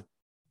confusing,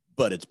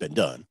 but it's been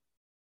done.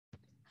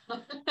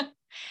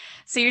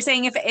 So you're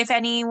saying if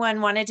anyone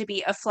wanted to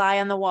be a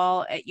fly on the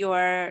wall at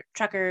your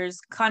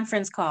truckers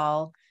conference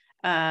call,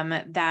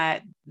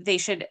 that they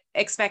should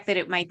expect that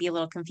it might be a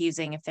little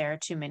confusing if there are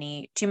too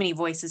many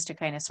voices to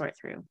kind of sort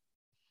through.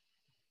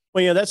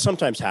 Well, yeah, that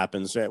sometimes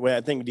happens.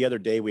 I think the other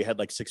day we had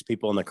like 6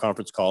 people in the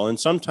conference call, and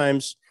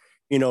sometimes,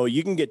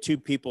 you can get 2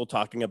 people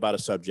talking about a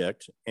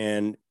subject.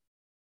 And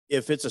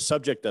if it's a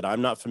subject that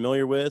I'm not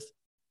familiar with,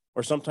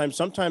 or sometimes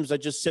I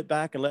just sit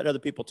back and let other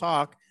people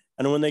talk.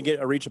 And when they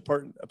reach a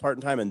part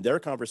in time in their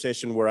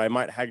conversation where I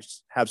might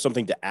have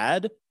something to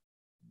add,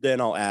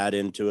 then I'll add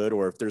into it.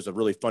 Or if there's a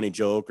really funny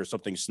joke or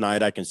something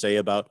snide I can say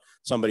about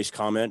somebody's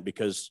comment,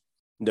 because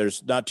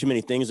there's not too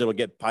many things that'll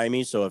get by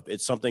me. So if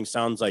it's something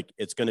sounds like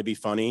it's going to be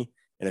funny,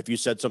 and if you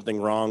said something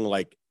wrong,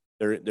 like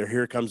there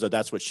here comes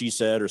that's what she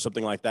said, or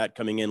something like that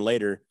coming in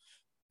later,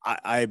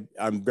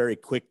 I'm very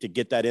quick to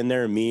get that in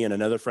there. Me and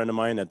another friend of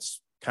mine, that's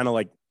kind of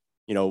like,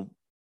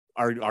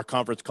 our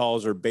conference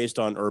calls are based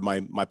on, or my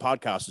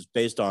podcast is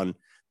based on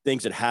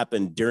things that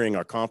happen during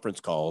our conference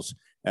calls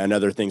and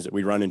other things that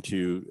we run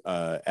into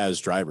as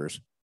drivers.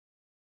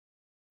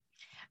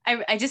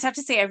 I just have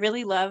to say, I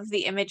really love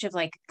the image of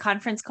like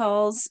conference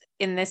calls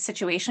in this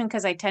situation,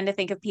 because I tend to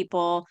think of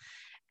people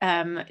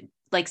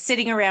like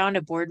sitting around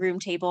a boardroom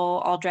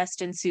table, all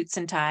dressed in suits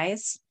and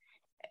ties.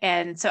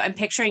 And so I'm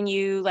picturing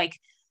you like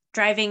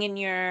driving in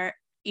your,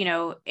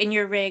 in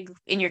your rig,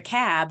 in your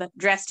cab,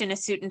 dressed in a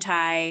suit and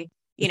tie,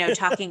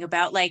 talking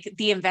about like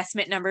the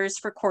investment numbers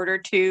for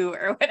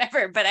Q2 or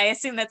whatever. But I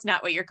assume that's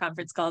not what your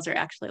conference calls are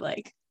actually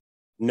like.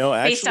 No,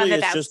 actually,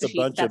 it's just a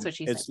bunch of,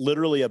 it's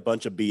literally a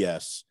bunch of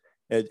BS.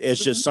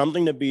 It's just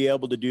something to be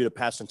able to do to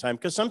pass some time.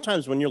 Because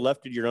sometimes when you're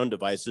left to your own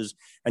devices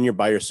and you're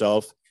by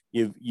yourself,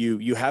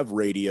 you have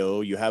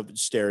radio, you have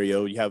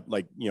stereo, you have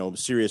like,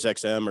 Sirius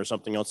XM or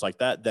something else like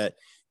that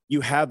you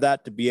have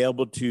that to be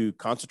able to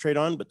concentrate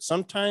on. But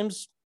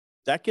sometimes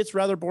that gets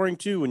rather boring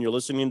too when you're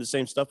listening to the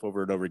same stuff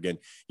over and over again.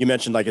 You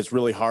mentioned like it's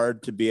really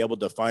hard to be able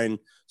to find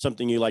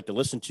something you like to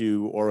listen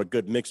to, or a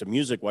good mix of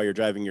music while you're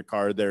driving your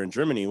car there in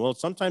Germany. Well,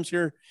 sometimes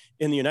here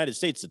in the United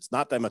States, it's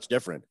not that much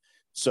different.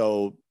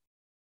 So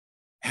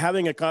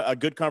having a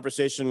good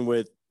conversation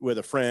with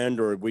a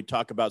friend, or we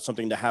talk about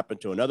something that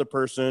happened to another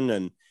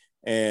person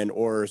and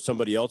or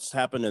somebody else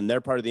happened in their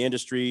part of the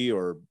industry,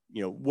 or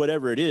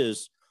whatever it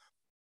is,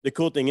 the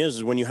cool thing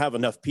is when you have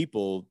enough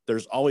people,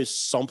 there's always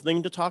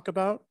something to talk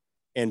about.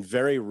 And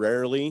very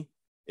rarely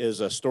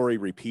is a story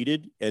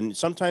repeated. And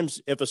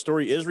sometimes if a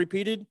story is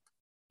repeated,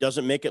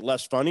 doesn't make it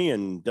less funny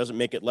and doesn't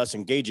make it less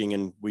engaging.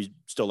 And we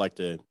still like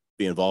to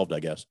be involved, I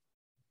guess.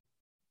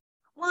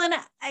 Well, and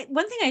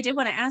one thing I did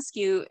want to ask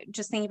you,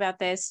 just thinking about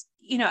this,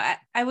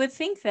 I would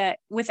think that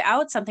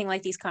without something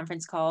like these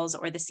conference calls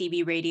or the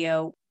CB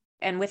radio,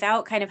 and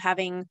without kind of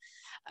having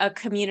a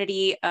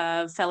community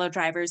of fellow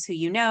drivers who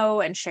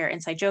and share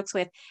inside jokes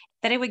with,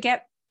 that it would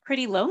get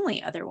pretty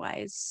lonely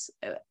otherwise.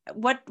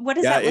 What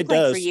does that look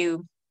like for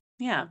you?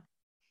 Yeah.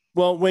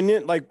 Well,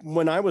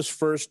 when I was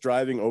first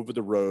driving over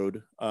the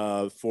road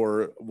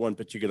for one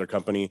particular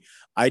company,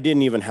 I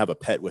didn't even have a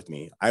pet with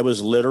me. I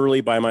was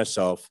literally by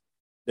myself.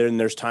 Then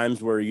there's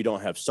times where you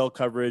don't have cell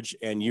coverage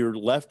and you're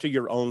left to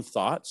your own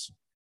thoughts.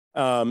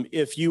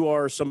 If you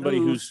are somebody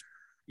who's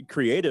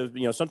creative,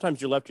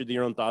 sometimes you're left to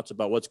your own thoughts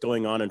about what's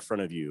going on in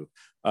front of you,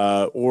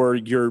 or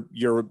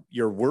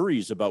your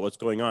worries about what's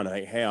going on.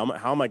 Hey,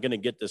 how am I going to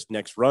get this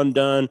next run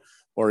done?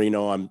 Or,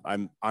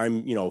 I'm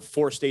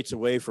 4 states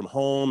away from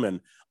home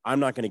and I'm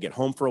not going to get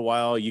home for a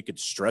while. You could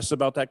stress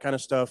about that kind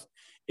of stuff.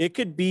 It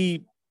could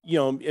be,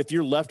 if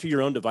you're left to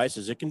your own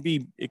devices, it can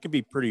be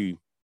pretty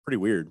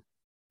weird.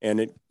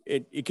 And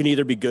it can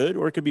either be good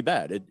or it could be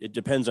bad. It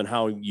depends on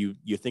how you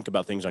think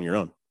about things on your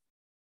own.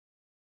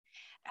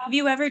 Have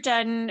you ever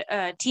done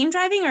team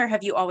driving, or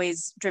have you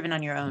always driven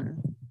on your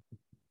own?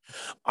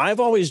 I've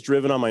always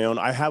driven on my own.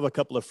 I have a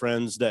couple of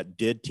friends that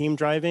did team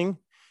driving,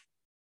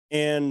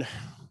 and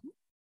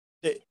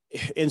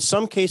in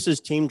some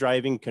cases, team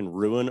driving can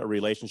ruin a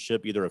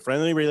relationship, either a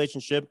friendly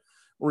relationship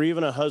or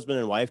even a husband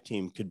and wife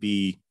team could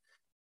be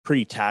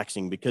pretty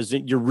taxing because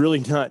you're really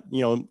not,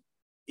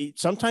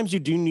 sometimes you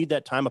do need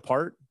that time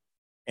apart,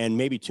 and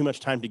maybe too much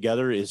time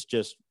together is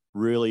just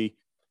really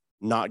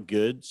not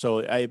good.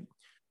 So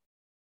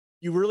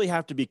you really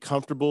have to be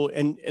comfortable.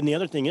 And the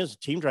other thing is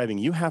team driving,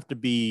 you have to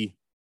be,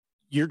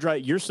 you're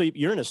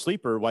in a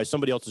sleeper while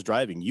somebody else is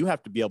driving. You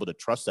have to be able to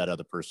trust that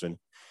other person.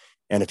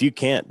 And if you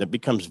can't, that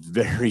becomes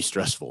very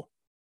stressful.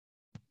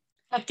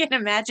 I can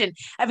imagine.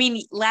 I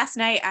mean, last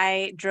night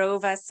I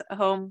drove us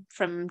home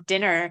from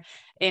dinner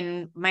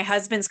in my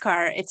husband's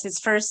car.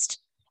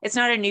 It's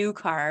not a new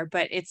car,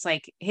 but it's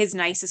like his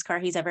nicest car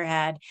he's ever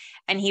had.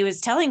 And he was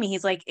telling me,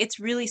 he's like, it's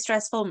really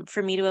stressful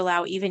for me to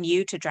allow even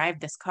you to drive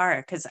this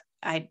car because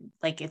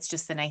it's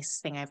just the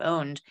nicest thing I've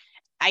owned.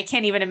 I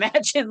can't even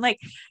imagine.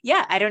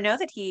 I don't know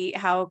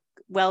how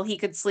well he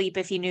could sleep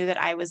if he knew that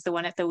I was the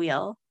one at the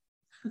wheel.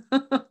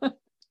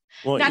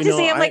 Well, not to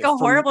say I'm a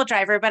horrible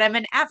driver, but I'm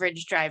an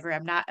average driver.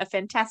 I'm not a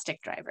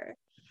fantastic driver.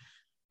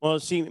 Well,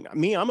 see,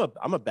 me, I'm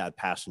a bad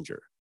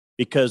passenger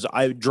because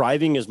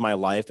driving is my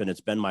life, and it's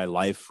been my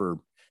life for,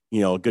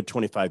 a good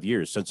 25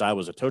 years since I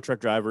was a tow truck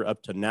driver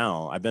up to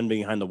now. I've been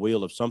behind the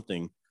wheel of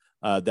something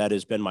that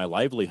has been my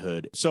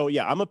livelihood. So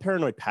yeah, I'm a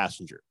paranoid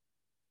passenger.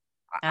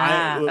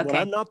 Okay. When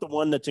I'm not the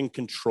one that's in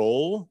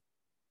control,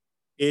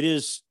 it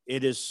is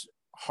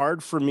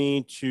hard for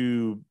me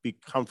to be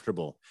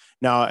comfortable.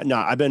 Now,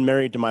 I've been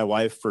married to my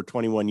wife for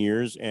 21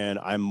 years, and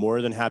I'm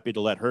more than happy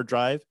to let her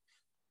drive.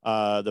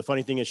 The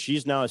funny thing is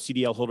she's now a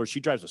CDL holder.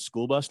 She drives a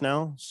school bus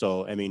now.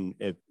 So, I mean,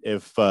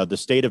 if the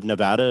state of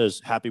Nevada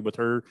is happy with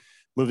her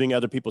moving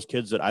other people's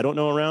kids that I don't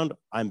know around,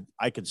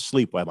 I could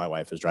sleep while my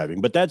wife is driving.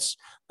 But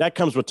that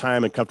comes with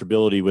time and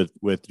comfortability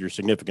with your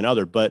significant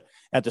other. But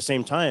at the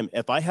same time,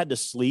 if I had to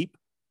sleep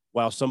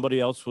while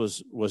somebody else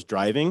was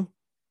driving,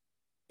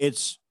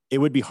 it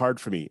would be hard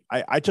for me.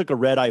 I took a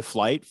red-eye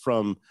flight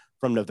from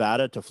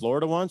Nevada to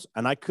Florida once,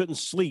 and I couldn't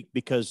sleep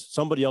because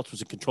somebody else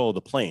was in control of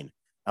the plane.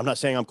 I'm not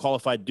saying I'm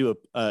qualified to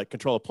do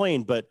control a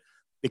plane, but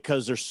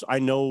because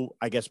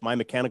I guess my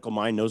mechanical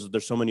mind knows that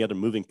there's so many other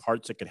moving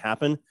parts that could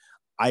happen.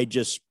 I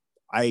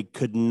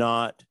could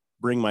not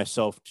bring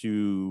myself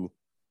to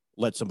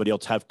let somebody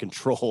else have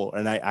control.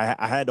 And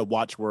I had to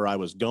watch where I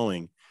was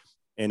going,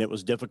 and it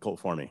was difficult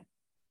for me.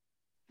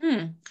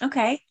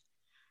 Okay.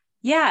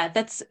 Yeah,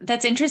 that's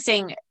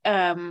interesting.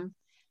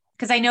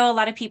 Because I know a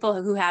lot of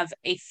people who have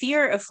a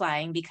fear of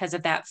flying because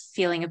of that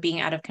feeling of being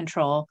out of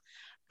control.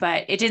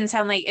 But it doesn't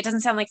sound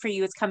like for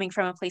you it's coming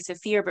from a place of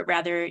fear, but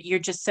rather you're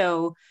just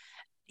so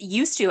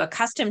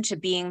accustomed to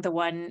being the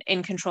one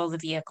in control of the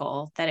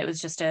vehicle that it was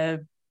just a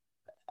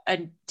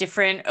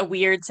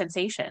weird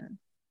sensation.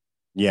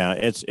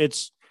 Yeah,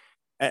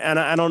 and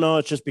I don't know,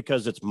 it's just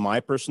because it's my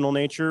personal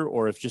nature,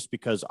 or it's just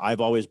because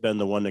I've always been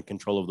the one in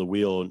control of the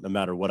wheel, no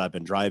matter what I've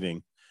been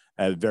driving.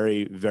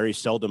 Very, very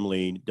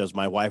seldomly does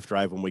my wife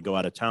drive when we go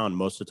out of town.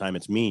 Most of the time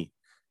it's me,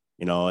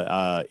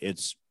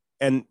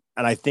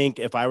 and I think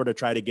if I were to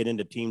try to get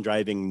into team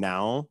driving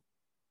now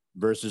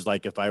versus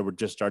like if I were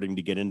just starting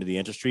to get into the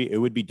industry, it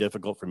would be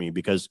difficult for me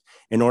because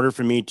in order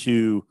for me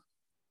to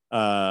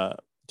have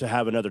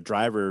another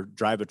driver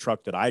drive a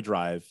truck that I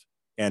drive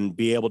and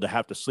be able to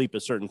have to sleep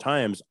at certain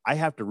times, I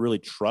have to really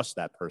trust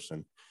that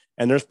person.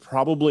 And there's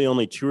probably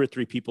only 2 or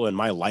 3 people in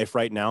my life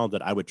right now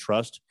that I would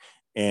trust.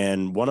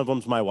 And one of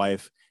them's my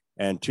wife,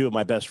 and two of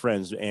my best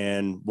friends,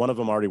 and one of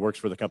them already works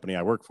for the company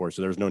I work for,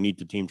 so there's no need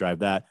to team drive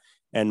that.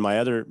 And my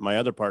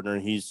other partner,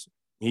 he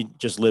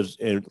just lives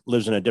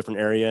in a different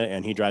area,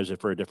 and he drives it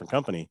for a different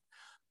company.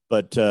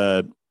 But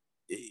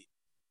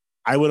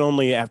I would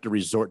only have to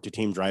resort to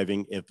team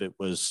driving if it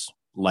was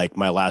like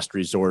my last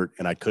resort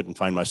and I couldn't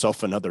find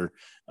myself another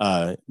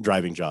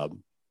driving job.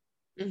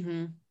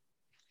 Mm-hmm.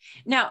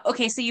 Now,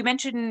 okay, so you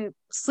mentioned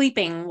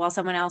sleeping while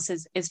someone else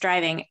is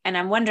driving, and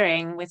I'm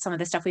wondering, with some of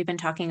the stuff we've been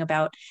talking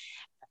about,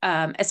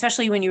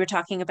 especially when you were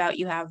talking about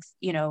you have,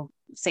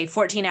 say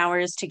 14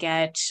 hours to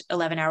get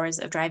 11 hours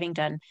of driving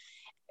done,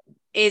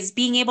 is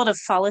being able to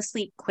fall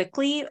asleep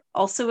quickly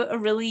also a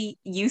really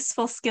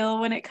useful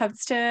skill when it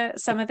comes to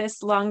some of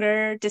this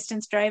longer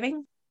distance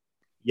driving?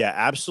 Yeah,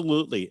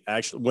 absolutely.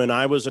 Actually, when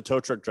I was a tow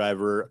truck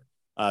driver,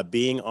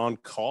 being on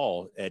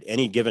call at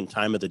any given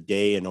time of the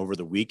day and over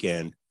the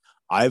weekend,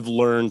 I've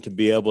learned to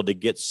be able to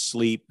get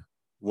sleep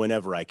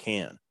whenever I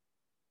can.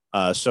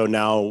 So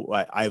now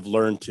I've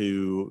learned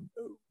to,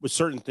 with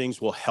certain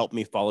things will help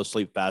me fall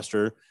asleep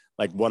faster.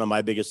 Like one of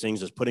my biggest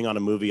things is putting on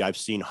a movie I've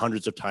seen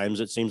hundreds of times,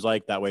 it seems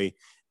like. That way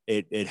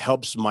it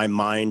helps my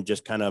mind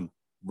just kind of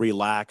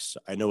relax.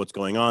 I know what's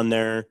going on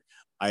there.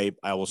 I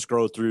will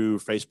scroll through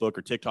Facebook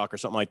or TikTok or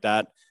something like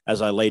that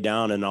as I lay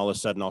down, and all of a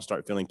sudden I'll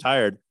start feeling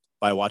tired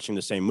by watching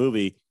the same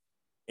movie.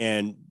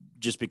 And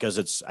just because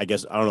it's, I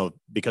guess, I don't know,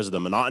 because of the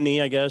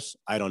monotony, I guess,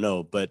 I don't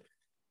know. But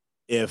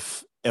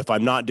if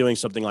I'm not doing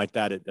something like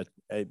that,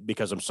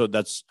 because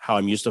that's how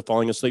I'm used to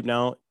falling asleep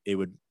now,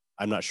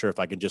 I'm not sure if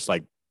I could just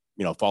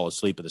fall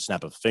asleep at the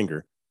snap of a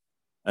finger,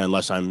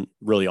 unless I'm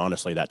really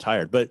honestly that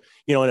tired. But,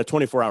 in a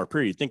 24-hour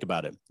period, think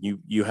about it.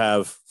 You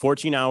have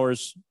 14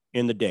 hours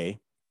in the day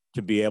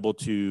to be able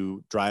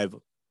to drive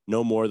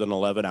no more than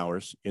 11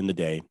 hours in the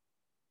day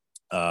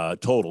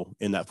total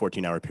in that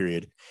 14-hour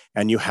period.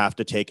 And you have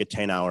to take a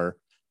 10-hour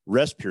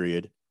rest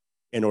period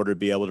in order to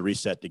be able to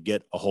reset to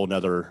get a whole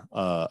nother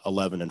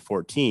 11 and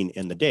 14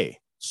 in the day.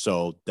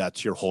 So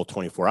that's your whole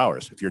 24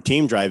 hours. If you're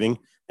team driving,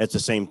 it's the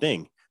same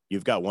thing.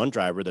 You've got one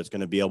driver that's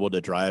going to be able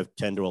to drive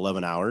 10 to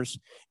 11 hours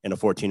in a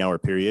 14-hour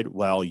period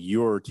while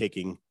you're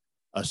taking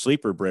a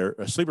sleeper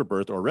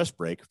berth or rest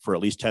break for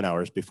at least 10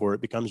 hours before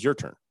it becomes your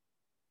turn.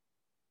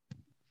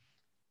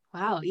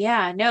 Wow.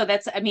 Yeah, no,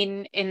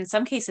 in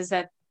some cases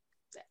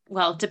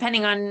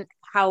depending on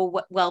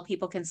how well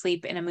people can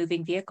sleep in a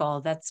moving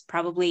vehicle, that's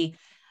probably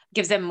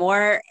gives them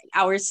more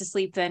hours to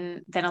sleep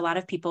than a lot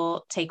of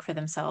people take for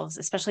themselves,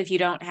 especially if you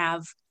don't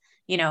have,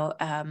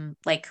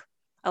 like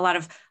a lot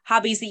of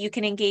hobbies that you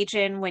can engage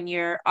in when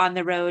you're on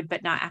the road,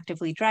 but not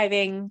actively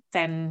driving.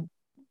 Then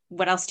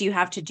what else do you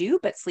have to do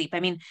but sleep?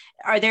 I mean,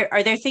 are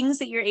there things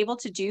that you're able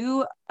to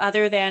do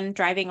other than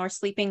driving or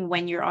sleeping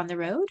when you're on the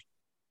road?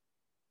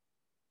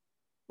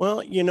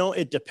 Well,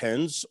 it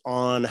depends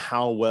on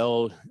how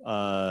well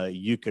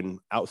you can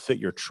outfit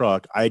your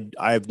truck.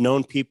 I've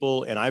known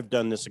people, and I've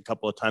done this a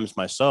couple of times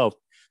myself.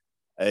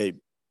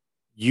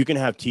 You can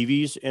have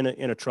TVs in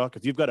a truck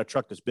if you've got a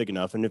truck that's big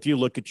enough. And if you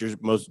look at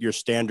your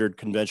standard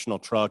conventional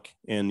truck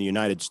in the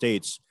United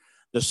States,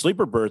 the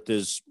sleeper berth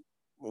is,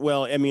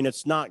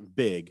 it's not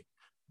big,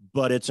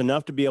 but it's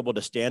enough to be able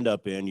to stand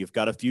up in. You've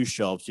got a few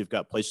shelves, you've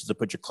got places to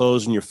put your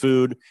clothes and your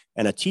food,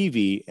 and a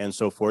TV and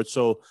so forth.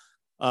 So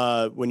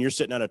when you're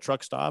sitting at a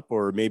truck stop,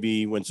 or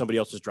maybe when somebody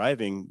else is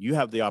driving, you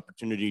have the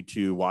opportunity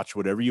to watch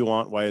whatever you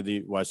want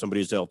while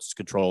somebody else's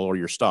control, or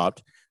you're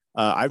stopped.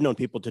 I've known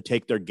people to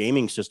take their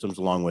gaming systems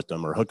along with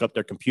them, or hook up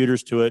their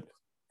computers to it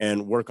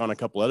and work on a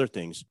couple other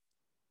things.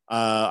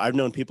 I've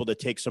known people to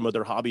take some of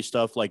their hobby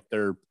stuff, like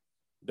their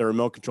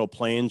remote control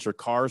planes or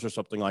cars or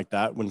something like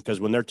that, because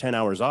when they're 10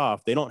 hours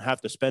off, they don't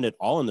have to spend it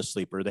all in the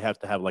sleeper. They have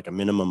to have like a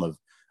minimum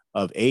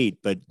of 8,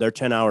 but their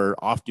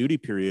 10-hour off duty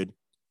period,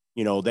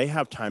 they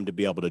have time to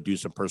be able to do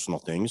some personal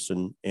things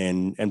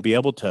and be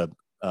able to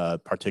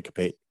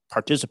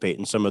participate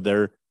in some of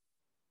their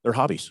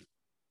hobbies.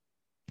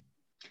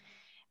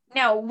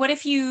 Now, what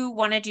if you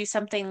want to do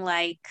something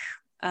like,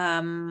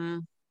 I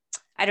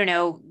don't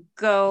know,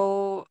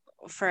 go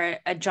for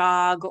a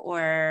jog,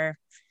 or,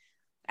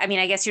 I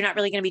guess you're not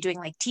really going to be doing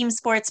like team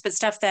sports, but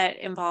stuff that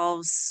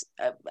involves,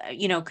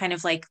 kind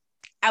of like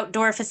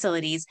outdoor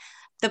facilities.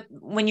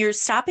 When you're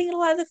stopping at a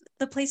lot of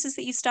the places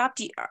that you stopped,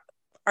 do you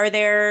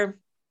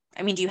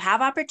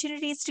have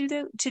opportunities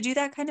to do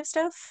that kind of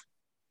stuff?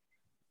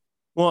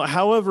 Well,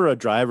 however a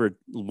driver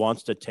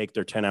wants to take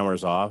their 10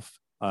 hours off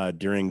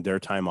during their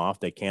time off,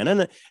 they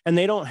can. And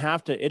they don't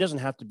have to, it doesn't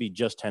have to be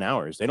just 10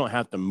 hours. They don't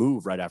have to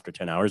move right after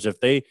 10 hours. If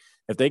they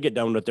get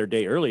done with their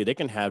day early, they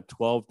can have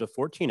 12 to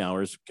 14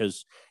 hours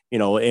because,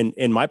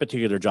 in my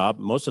particular job,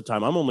 most of the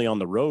time I'm only on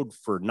the road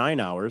for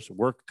 9 hours,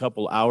 work a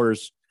couple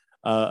hours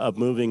of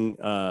moving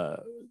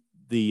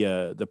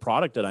the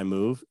product that I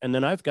move. And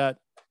then I've got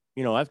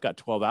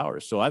 12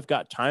 hours. So I've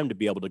got time to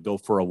be able to go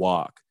for a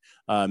walk,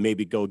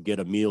 maybe go get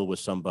a meal with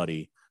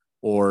somebody,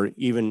 or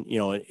even,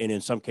 and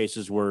in some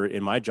cases where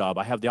in my job,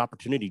 I have the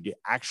opportunity to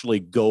actually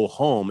go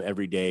home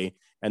every day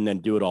and then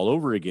do it all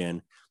over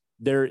again.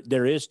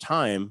 There is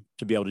time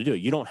to be able to do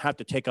it. You don't have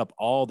to take up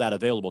all that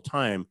available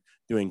time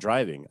doing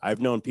driving. I've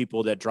known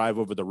people that drive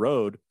over the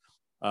road,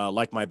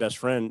 like my best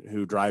friend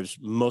who drives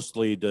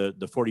mostly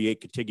the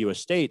 48 contiguous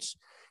states.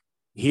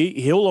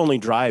 He'll only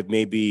drive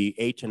maybe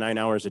 8 to 9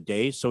 hours a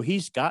day. So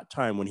he's got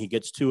time when he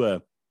gets to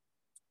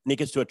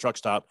a truck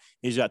stop.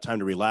 He's got time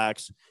to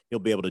relax. He'll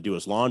be able to do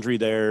his laundry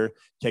there,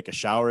 take a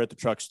shower at the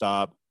truck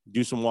stop,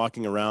 do some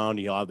walking around.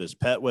 He'll have his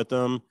pet with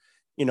him,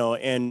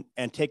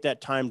 and take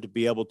that time to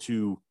be able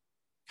to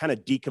kind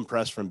of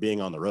decompress from being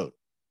on the road.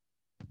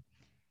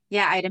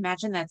 Yeah, I'd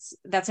imagine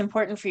that's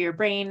important for your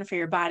brain, for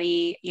your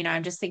body.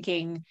 I'm just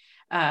thinking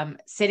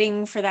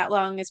sitting for that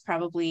long is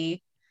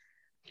probably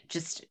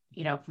just,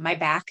 my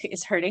back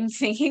is hurting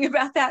thinking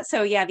about that.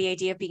 So yeah, the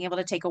idea of being able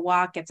to take a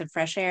walk, get some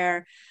fresh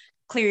air,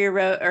 clear your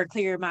road or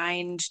clear your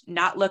mind,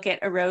 not look at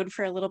a road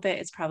for a little bit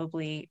is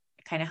probably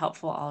kind of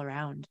helpful all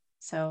around.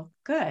 So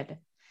good.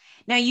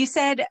 Now you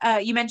said,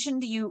 you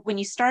mentioned when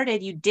you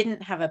started, you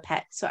didn't have a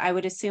pet. So I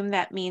would assume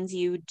that means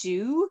you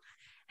do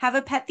have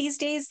a pet these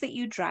days that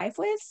you drive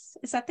with.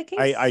 Is that the case?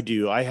 I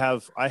do. I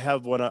have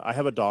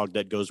a dog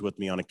that goes with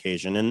me on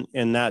occasion,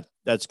 and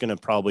that's going to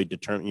probably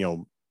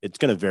determine, it's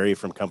going to vary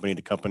from company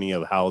to company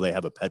of how they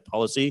have a pet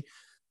policy.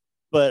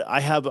 But I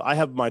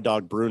have my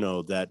dog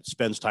Bruno that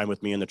spends time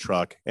with me in the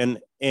truck,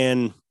 and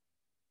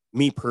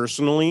me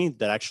personally,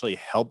 that actually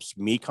helps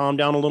me calm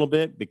down a little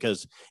bit,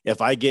 because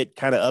if I get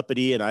kind of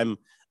uppity and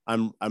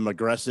I'm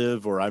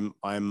aggressive, or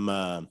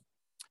I'm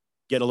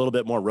get a little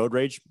bit more road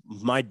rage,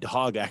 my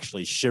dog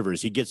actually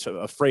shivers. He gets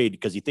afraid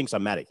because he thinks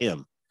I'm mad at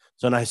him.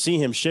 So when I see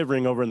him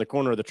shivering over in the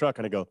corner of the truck,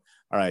 and I go,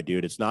 all right,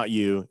 dude, it's not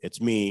you, it's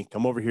me.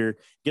 Come over here.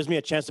 Gives me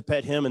a chance to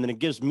pet him. And then it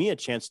gives me a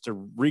chance to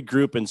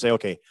regroup and say,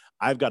 okay,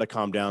 I've got to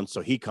calm down.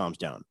 So he calms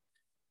down.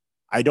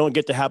 I don't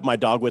get to have my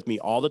dog with me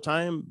all the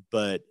time,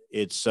 but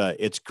it's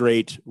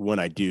great when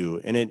I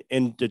do.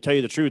 And to tell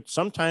you the truth,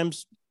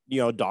 sometimes,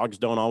 dogs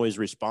don't always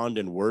respond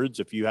in words.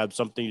 If you have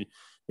something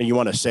that you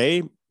want to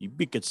say, you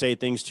could say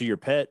things to your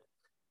pet,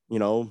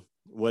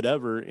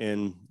 whatever.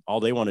 And all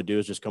they want to do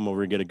is just come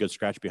over and get a good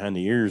scratch behind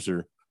the ears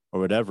or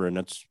whatever. And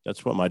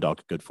that's what my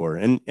dog's good for.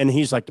 And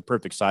he's like the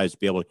perfect size to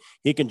be able to,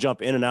 he can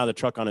jump in and out of the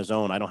truck on his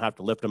own. I don't have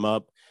to lift him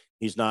up.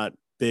 He's not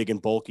big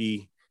and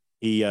bulky.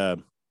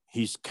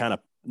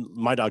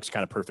 My dog's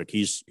kind of perfect.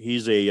 He's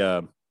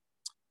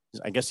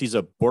I guess he's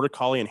a border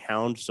collie and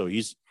hound. So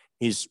he's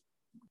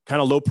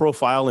kind of low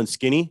profile and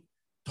skinny,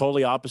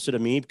 totally opposite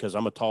of me because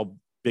I'm a tall,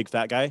 big,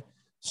 fat guy.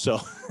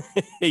 So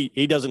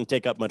he doesn't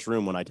take up much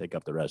room when I take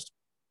up the rest.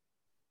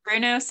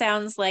 Bruno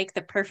sounds like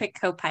the perfect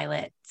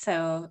copilot.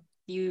 So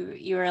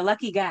you're a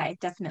lucky guy,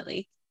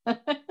 definitely.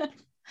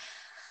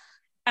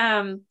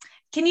 Can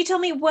you tell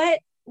me what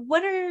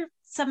are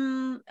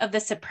some of the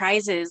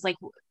surprises? Like,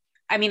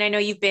 I mean, I know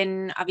you've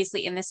been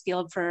obviously in this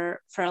field for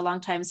a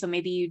long time, so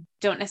maybe you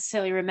don't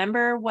necessarily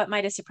remember what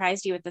might have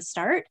surprised you at the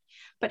start.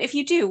 But if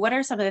you do, what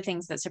are some of the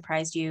things that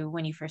surprised you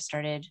when you first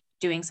started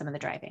doing some of the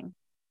driving?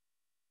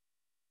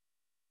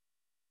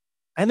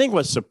 I think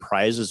what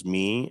surprises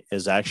me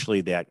is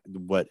actually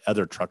what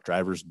other truck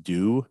drivers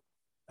do.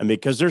 I mean,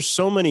 because there's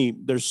so many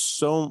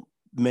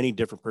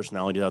different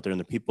personalities out there, and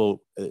the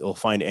people will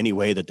find any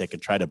way that they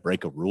could try to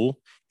break a rule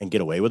and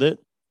get away with it.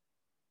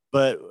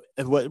 But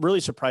what really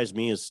surprised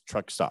me is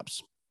truck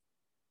stops.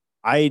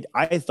 I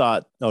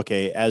thought,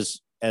 okay, as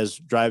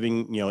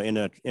driving, in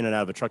and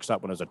out of a truck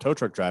stop when I was a tow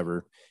truck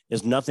driver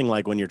is nothing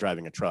like when you're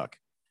driving a truck.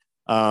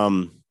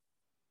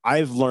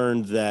 I've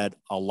learned that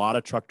a lot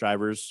of truck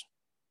drivers,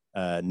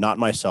 not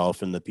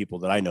myself and the people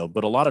that I know,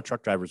 but a lot of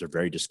truck drivers are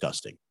very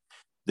disgusting.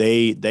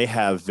 They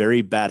have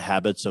very bad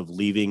habits of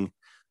leaving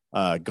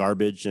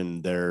garbage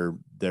and their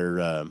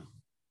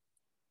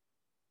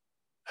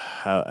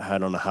I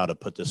don't know how to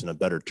put this in a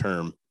better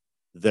term.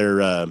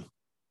 Their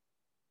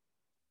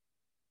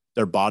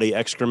body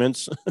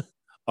excrements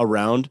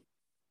around.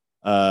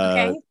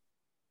 Okay.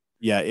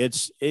 Yeah,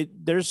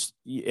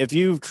 if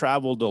you've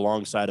traveled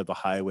alongside of a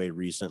highway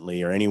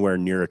recently or anywhere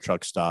near a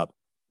truck stop,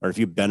 or if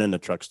you've been in a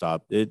truck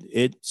stop,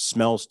 it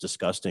smells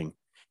disgusting.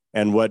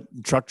 And what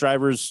truck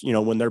drivers,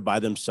 when they're by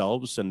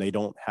themselves and they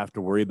don't have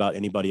to worry about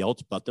anybody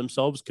else but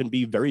themselves, can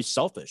be very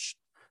selfish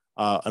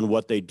on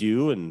what they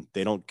do. And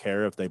they don't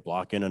care if they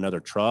block in another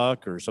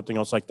truck or something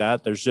else like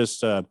that. There's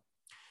just, I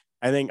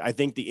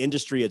think the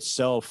industry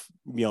itself,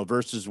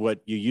 versus what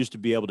you used to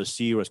be able to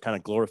see was kind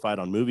of glorified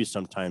on movies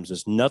sometimes,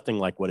 is nothing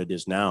like what it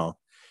is now.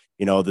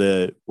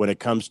 When it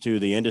comes to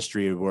the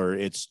industry where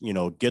it's,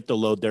 get the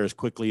load there as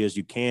quickly as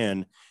you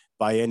can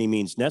by any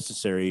means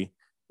necessary,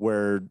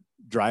 where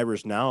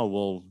drivers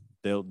now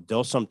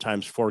they'll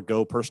sometimes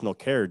forego personal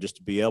care just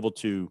to be able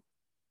to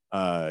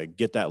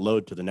get that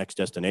load to the next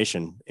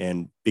destination.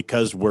 And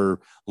because we're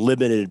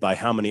limited by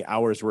how many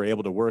hours we're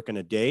able to work in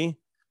a day,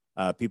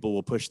 people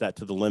will push that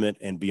to the limit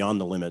and beyond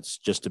the limits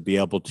just to be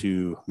able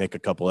to make a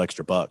couple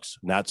extra bucks.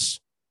 And that's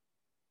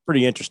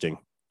pretty interesting.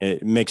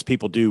 It makes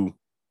people do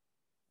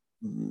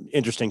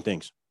interesting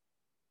things.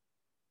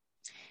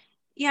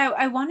 Yeah,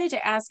 I wanted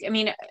to ask, I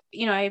mean,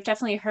 I've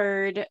definitely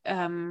heard,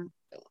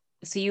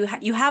 so you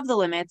have the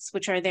limits,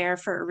 which are there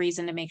for a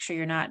reason to make sure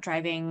you're not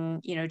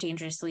driving,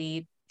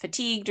 dangerously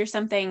fatigued or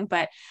something,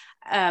 but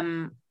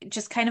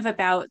just kind of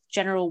about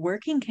general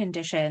working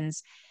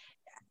conditions.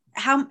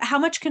 How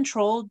much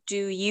control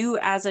do you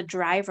as a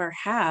driver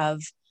have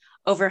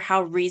over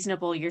how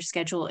reasonable your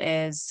schedule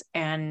is,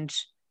 and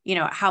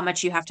how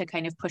much you have to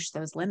kind of push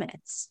those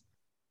limits?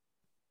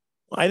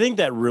 I think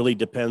that really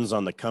depends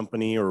on the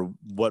company or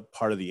what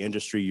part of the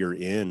industry you're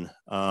in.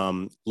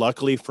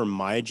 Luckily for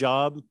my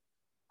job,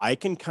 I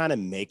can kind of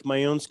make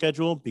my own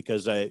schedule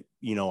because I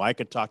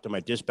could talk to my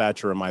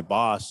dispatcher or my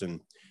boss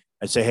and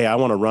I'd say, hey, I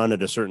want to run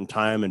at a certain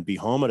time and be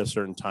home at a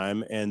certain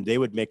time. And they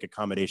would make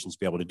accommodations to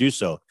be able to do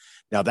so.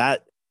 Now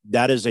that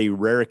is a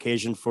rare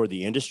occasion for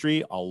the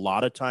industry. A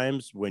lot of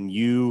times when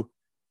you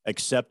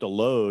accept a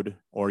load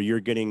or you're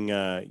getting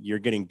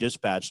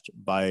dispatched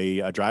by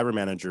a driver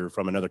manager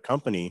from another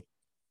company,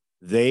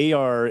 they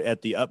are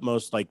at the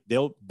utmost, like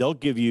they'll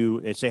give you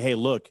and say, hey,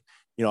 look,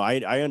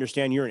 I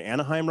understand you're in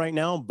Anaheim right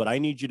now, but I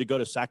need you to go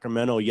to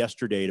Sacramento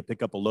yesterday to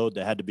pick up a load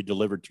that had to be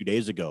delivered 2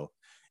 days ago.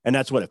 And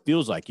that's what it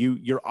feels like.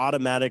 You're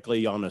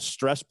automatically on a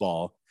stress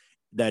ball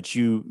that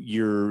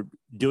you're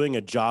doing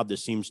a job that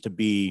seems to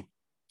be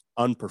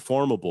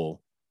unperformable,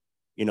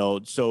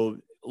 so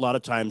a lot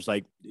of times,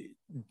 like,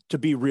 to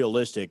be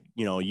realistic,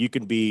 you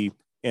can be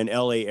in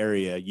LA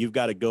area, you've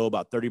got to go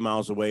about 30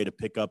 miles away to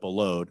pick up a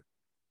load.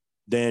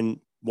 Then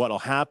what'll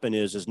happen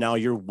is now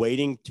you're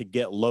waiting to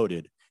get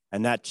loaded,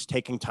 and that's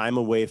taking time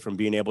away from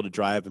being able to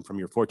drive and from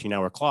your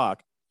 14-hour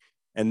clock.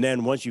 And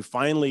then once you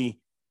finally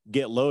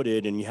get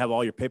loaded and you have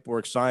all your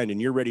paperwork signed and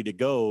you're ready to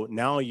go,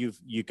 now you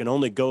can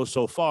only go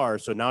so far.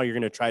 So now you're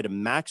going to try to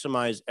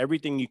maximize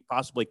everything you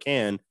possibly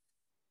can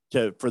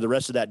for the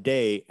rest of that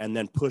day, and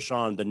then push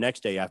on the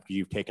next day after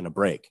you've taken a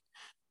break.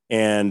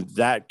 And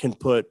that can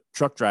put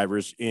truck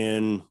drivers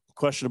in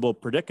questionable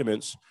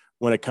predicaments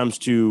when it comes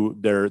to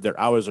their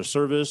hours of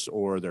service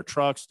or their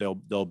trucks.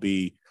 They'll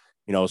be,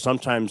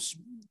 sometimes,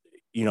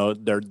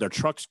 their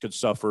trucks could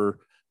suffer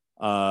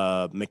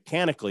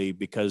mechanically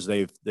because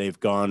they've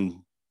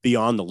gone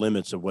beyond the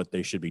limits of what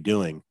they should be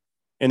doing.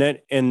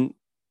 And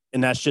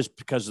that's just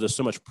because there's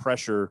so much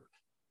pressure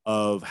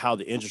of how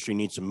the industry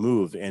needs to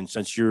move. And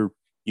since and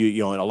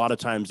a lot of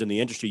times in the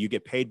industry, you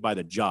get paid by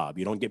the job.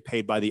 You don't get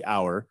paid by the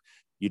hour.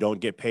 You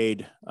don't get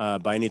paid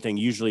by anything,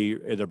 usually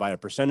either by a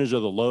percentage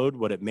of the load,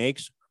 what it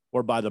makes,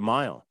 or by the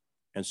mile.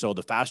 And so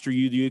the faster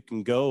you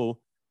can go,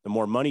 the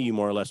more money you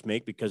more or less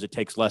make, because it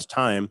takes less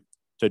time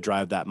to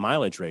drive that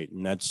mileage rate.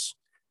 And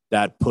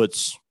that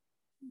puts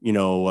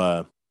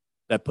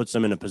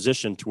them in a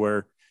position to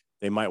where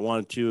they might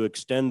want to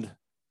extend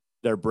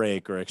their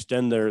break or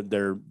extend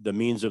the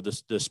means of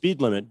the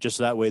speed limit, just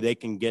so that way they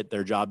can get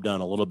their job done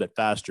a little bit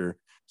faster.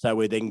 So that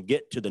way they can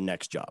get to the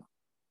next job.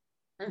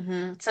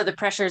 Mm-hmm. So the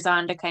pressure's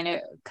on to kind of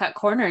cut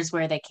corners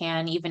where they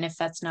can, even if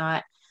that's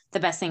not the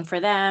best thing for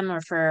them or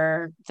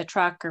for the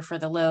truck or for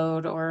the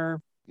load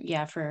or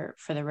for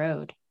the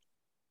road.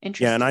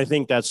 Interesting. Yeah. And I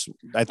think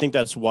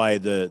that's why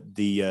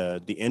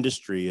the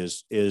industry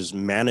is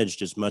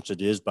managed as much as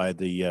it is by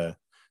the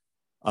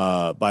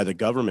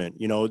government.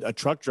 A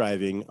truck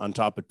driving on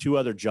top of two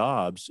other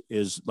jobs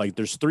is like,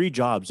 there's 3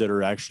 jobs that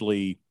are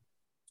actually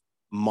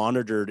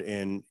monitored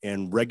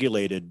and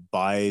regulated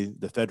by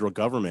the federal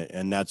government.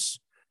 And that's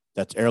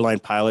airline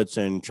pilots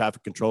and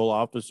traffic control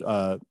office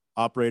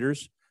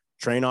operators,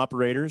 train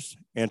operators,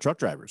 and truck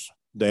drivers.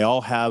 They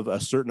all have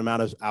a certain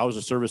amount of hours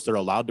of service they're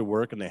allowed to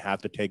work, and they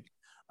have to take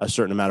a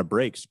certain amount of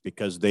breaks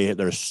because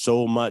there's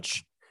so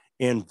much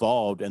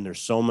involved and there's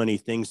so many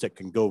things that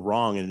can go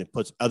wrong, and it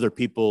puts other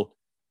people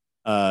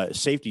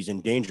safety's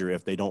in danger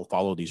if they don't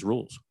follow these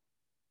rules.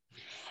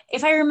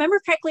 If I remember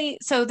correctly,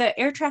 so the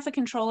air traffic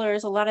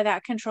controllers, a lot of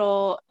that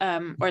control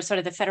or sort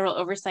of the federal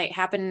oversight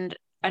happened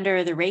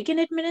under the Reagan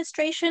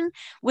administration.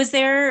 Was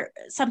there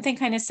something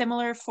kind of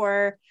similar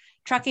for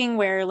trucking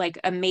where like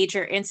a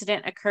major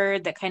incident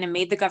occurred that kind of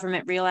made the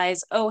government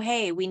realize, oh,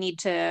 hey, we need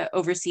to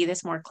oversee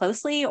this more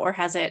closely? Or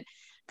has it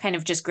kind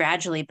of just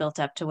gradually built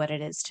up to what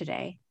it is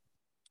today?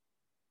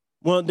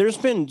 Well, there's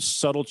been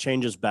subtle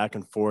changes back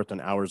and forth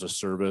on hours of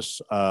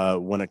service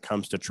when it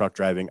comes to truck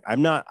driving.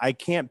 I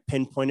can't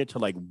pinpoint it to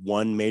like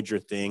one major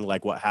thing,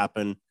 like what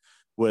happened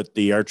with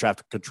the air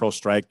traffic control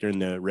strike during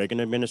the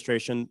Reagan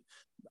administration.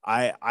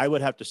 I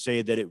would have to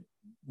say that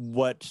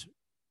what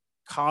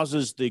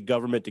causes the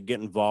government to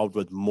get involved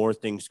with more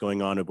things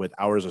going on with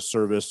hours of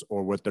service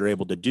or what they're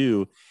able to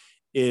do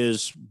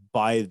is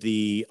by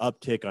the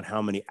uptick on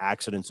how many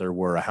accidents there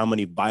were, how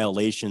many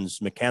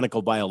violations,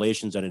 mechanical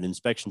violations at an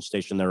inspection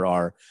station there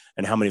are,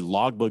 and how many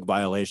logbook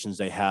violations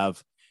they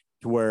have,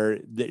 to where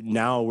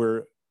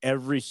now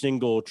every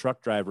single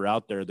truck driver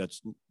out there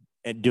that's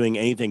doing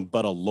anything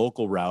but a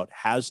local route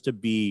has to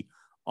be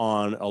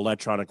on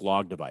electronic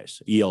log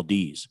device,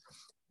 ELDs,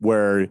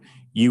 where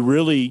you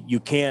really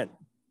can't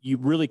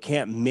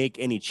make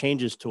any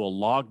changes to a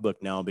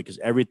logbook now because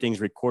everything's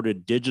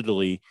recorded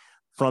digitally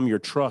from your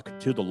truck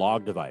to the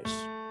log device.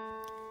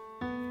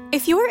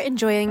 If you're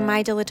enjoying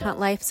My Dilettante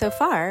Life so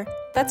far,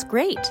 that's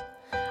great.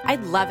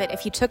 I'd love it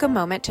if you took a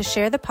moment to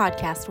share the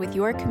podcast with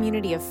your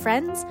community of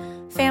friends,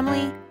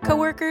 family,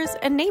 coworkers,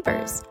 and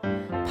neighbors.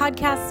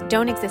 Podcasts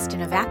don't exist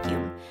in a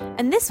vacuum,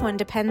 and this one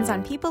depends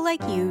on people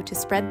like you to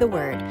spread the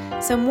word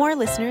so more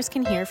listeners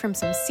can hear from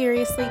some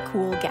seriously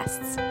cool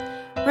guests.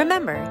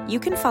 Remember, you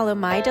can follow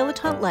My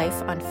Dilettante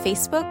Life on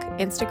Facebook,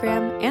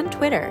 Instagram, and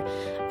Twitter,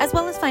 as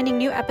well as finding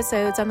new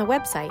episodes on the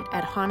website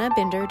at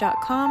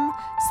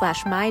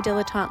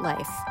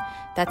hanabinder.com/mydilettantelife.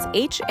 That's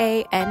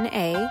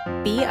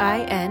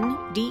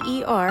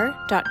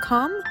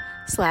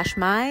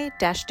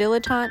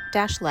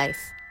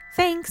HANABINDER.com/my-dilettante-life.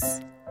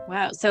 Thanks.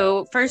 Wow.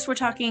 So first we're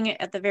talking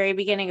at the very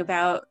beginning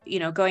about,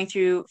 going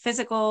through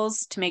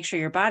physicals to make sure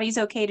your body's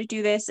okay to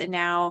do this. And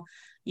now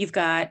you've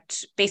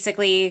got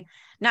basically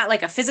not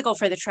like a physical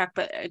for the truck,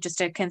 but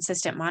just a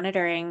consistent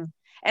monitoring.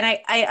 And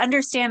I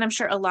understand, I'm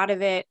sure a lot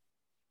of it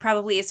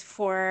probably is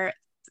for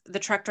the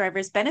truck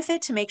driver's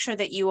benefit to make sure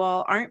that you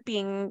all aren't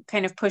being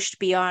kind of pushed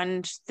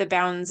beyond the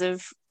bounds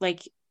of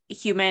like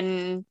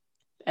human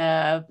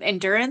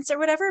endurance or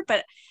whatever.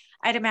 But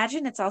I'd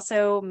imagine it's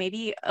also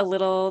maybe a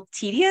little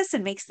tedious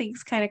and makes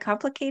things kind of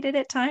complicated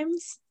at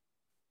times.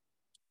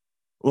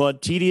 Well,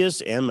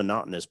 tedious and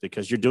monotonous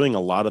because you're doing a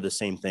lot of the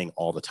same thing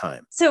all the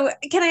time. So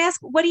can I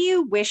ask, what do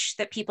you wish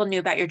that people knew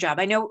about your job?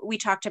 I know we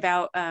talked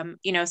about,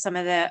 some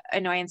of the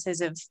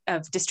annoyances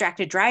of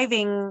distracted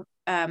driving,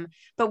 but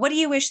what do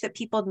you wish that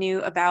people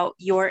knew about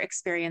your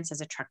experience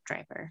as a truck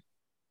driver?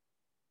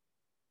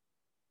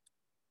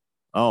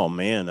 Oh,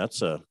 man,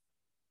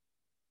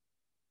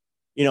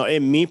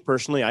 and me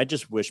personally, I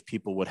just wish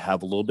people would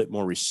have a little bit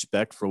more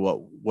respect for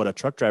what a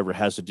truck driver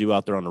has to do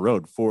out there on the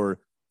road for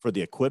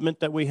the equipment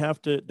that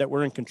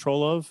we're in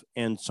control of,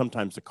 and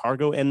sometimes the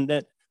cargo, and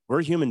that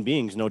we're human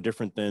beings, no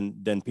different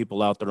than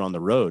people out there on the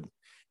road.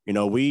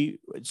 We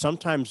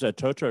sometimes a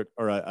tow truck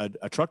or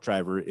a truck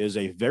driver is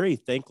a very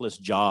thankless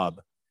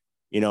job,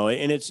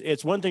 and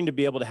it's one thing to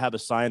be able to have a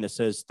sign that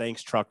says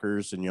thanks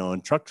truckers,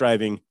 and truck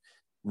driving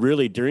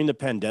really during the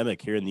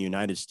pandemic here in the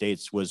United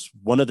States was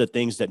one of the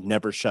things that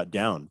never shut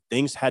down.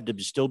 Things had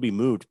to still be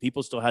moved.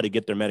 People still had to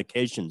get their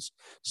medications.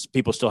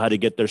 People still had to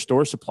get their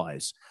store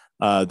supplies,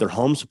 their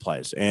home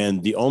supplies.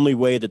 And the only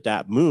way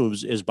that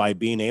moves is by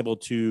being able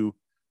to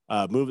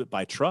move it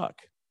by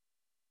truck.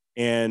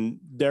 And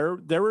there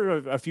were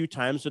a few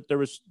times that there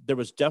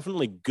was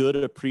definitely good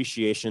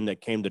appreciation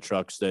that came to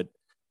trucks that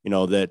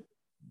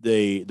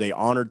they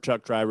honored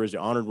truck drivers, they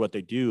honored what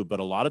they do. But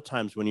a lot of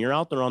times when you're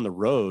out there on the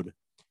road,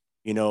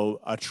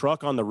 a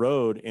truck on the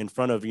road in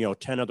front of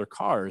 10 other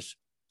cars,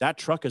 that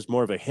truck is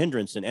more of a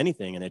hindrance than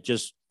anything, and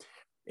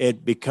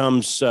it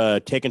becomes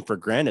taken for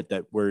granted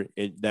that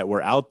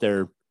we're out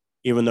there,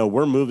 even though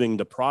we're moving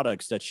the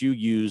products that you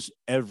use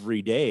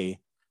every day,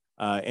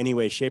 any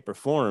way, shape, or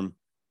form.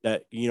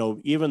 That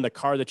even the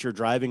car that you're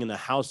driving and the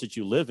house that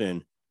you live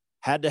in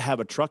had to have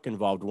a truck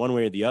involved one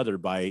way or the other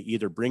by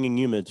either bringing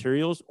you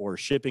materials or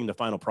shipping the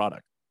final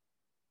product.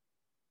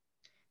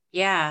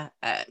 Yeah,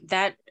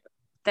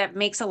 that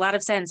makes a lot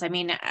of sense. I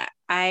mean,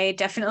 I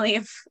definitely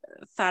have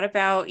thought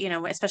about,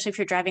 especially if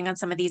you're driving on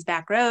some of these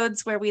back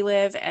roads where we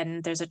live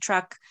and there's a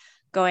truck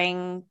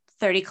going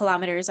 30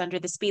 kilometers under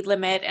the speed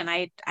limit, and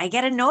I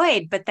get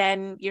annoyed, but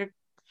then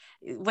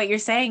what you're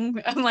saying,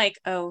 I'm like,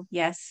 oh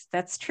yes,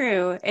 that's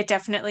true. It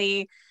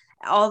definitely,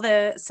 all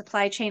the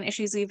supply chain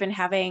issues we've been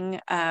having,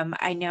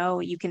 I know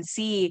you can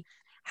see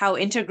how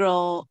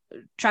integral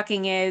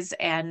trucking is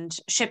and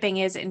shipping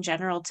is in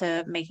general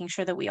to making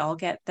sure that we all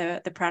get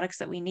the products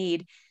that we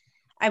need.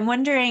 I'm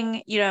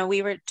wondering,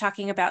 we were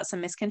talking about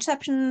some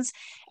misconceptions,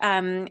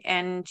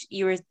 and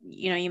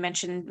you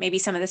mentioned maybe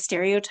some of the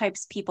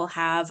stereotypes people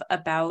have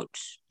about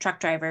truck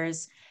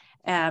drivers.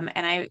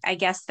 And I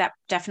guess that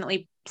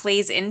definitely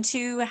plays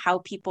into how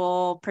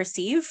people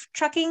perceive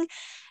trucking.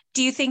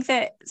 Do you think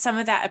that some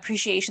of that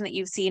appreciation that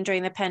you've seen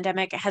during the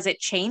pandemic, has it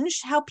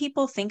changed how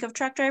people think of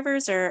truck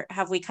drivers, or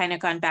have we kind of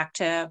gone back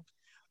to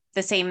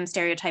the same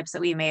stereotypes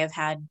that we may have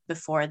had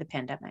before the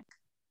pandemic?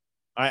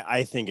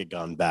 I think it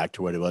gone back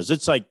to what it was.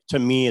 It's like, to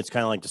me, it's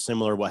kind of like the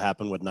similar what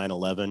happened with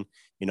 9/11.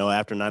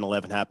 After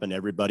 9/11 happened,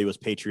 everybody was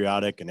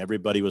patriotic and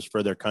everybody was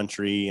for their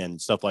country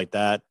and stuff like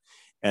that.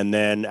 And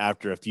then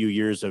after a few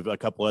years of a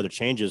couple other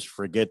changes,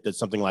 forget that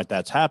something like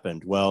that's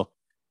happened. Well,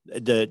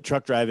 the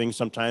truck driving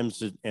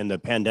sometimes and the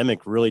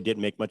pandemic really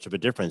didn't make much of a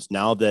difference.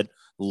 Now that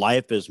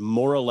life is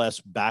more or less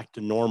back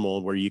to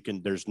normal, where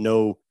there's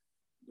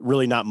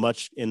really not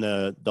much in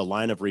the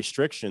line of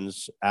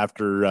restrictions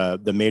after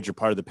the major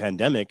part of the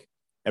pandemic.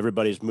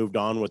 Everybody's moved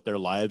on with their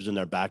lives and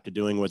they're back to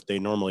doing what they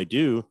normally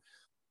do.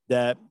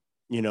 That,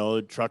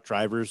 truck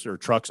drivers or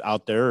trucks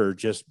out there are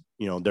just,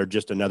 they're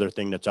just another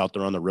thing that's out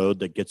there on the road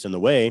that gets in the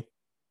way.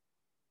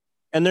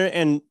 And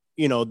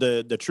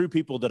the true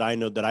people that I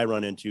know that I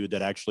run into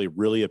that actually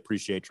really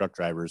appreciate truck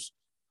drivers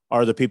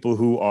are the people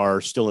who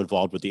are still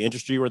involved with the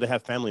industry, or they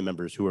have family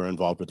members who are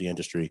involved with the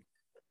industry.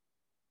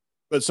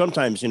 But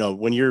sometimes,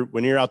 when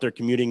you're out there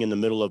commuting in the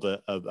middle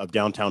of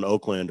downtown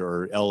Oakland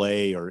or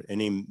LA or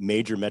any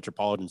major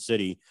metropolitan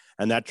city,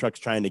 and that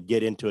truck's trying to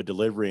get into a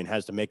delivery and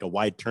has to make a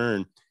wide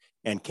turn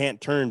and can't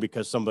turn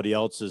because somebody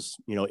else is,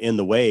 in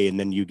the way, and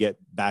then you get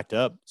backed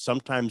up.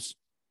 Sometimes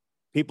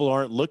people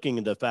aren't looking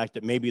at the fact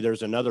that maybe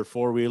there's another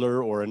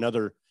four-wheeler or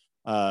another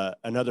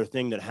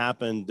thing that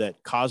happened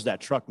that caused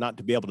that truck not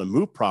to be able to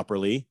move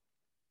properly.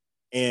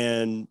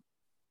 And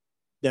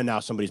then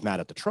now somebody's mad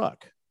at the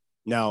truck.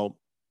 Now,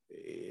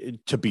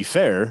 to be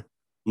fair,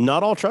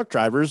 not all truck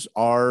drivers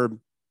are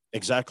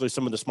exactly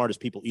some of the smartest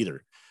people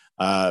either.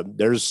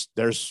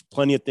 There's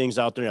plenty of things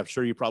out there. I'm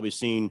sure you've probably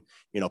seen,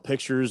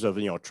 pictures of,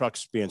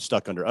 trucks being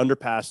stuck under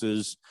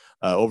underpasses,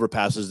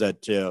 overpasses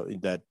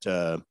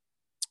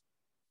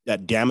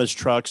that damage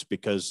trucks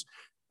because,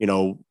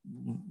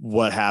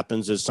 what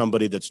happens is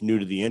somebody that's new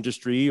to the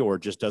industry or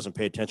just doesn't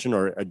pay attention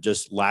or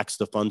just lacks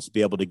the funds to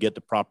be able to get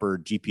the proper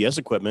GPS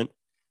equipment,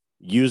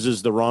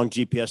 uses the wrong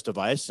GPS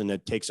device, and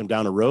it takes them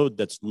down a road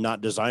that's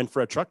not designed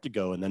for a truck to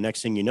go. And the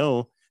next thing you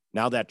know,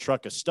 now that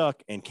truck is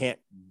stuck and can't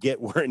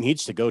get where it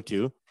needs to go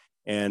to.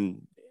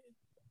 And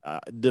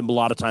then a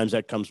lot of times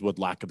that comes with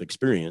lack of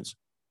experience.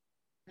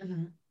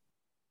 Mm-hmm.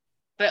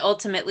 But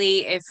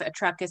ultimately, if a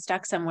truck is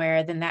stuck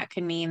somewhere, then that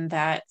can mean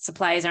that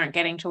supplies aren't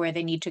getting to where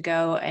they need to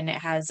go. And it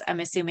has,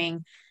 I'm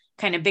assuming,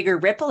 kind of bigger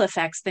ripple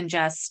effects than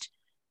just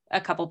a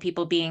couple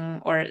people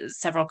or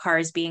several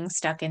cars being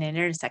stuck in an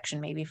intersection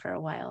maybe for a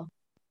while.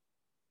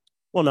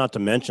 Well, not to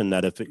mention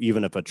that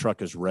even if a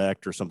truck is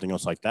wrecked or something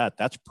else like that,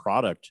 that's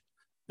product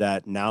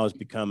that now has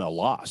become a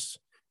loss,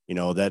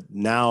 that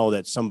now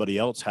that somebody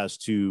else has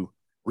to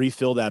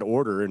refill that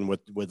order. And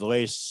with the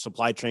way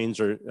supply chains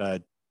are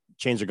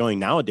going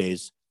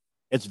nowadays,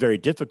 it's very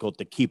difficult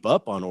to keep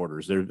up on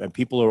orders. And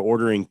people are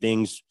ordering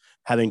things,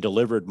 having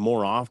delivered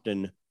more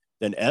often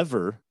than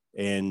ever.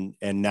 And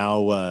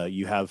now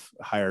you have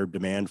higher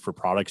demand for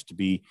products to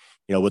be,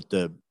 with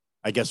the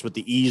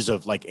ease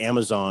of like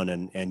Amazon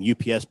and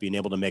UPS being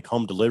able to make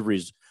home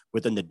deliveries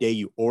within the day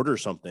you order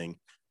something,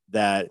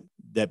 that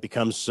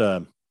becomes,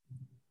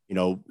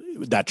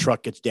 that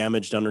truck gets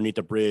damaged underneath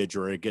a bridge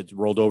or it gets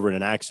rolled over in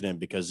an accident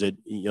because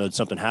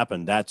something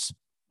happened. That's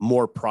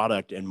more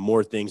product and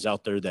more things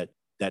out there that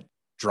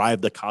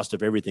drive the cost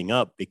of everything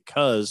up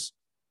because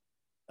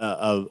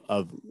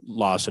of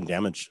loss and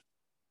damage.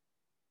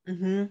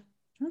 Mm-hmm.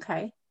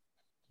 Okay.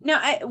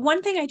 Now,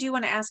 one thing I do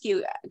want to ask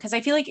you, because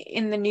I feel like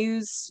in the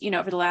news,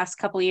 over the last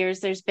couple of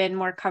years, there's been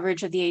more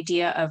coverage of the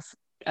idea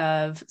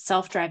of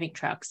self-driving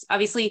trucks.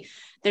 Obviously,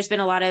 there's been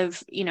a lot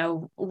of,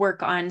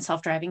 work on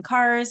self-driving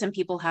cars, and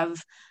people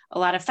have a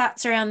lot of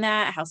thoughts around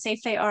that, how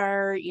safe they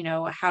are,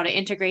 how to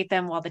integrate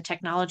them while the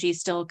technology is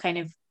still kind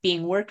of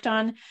being worked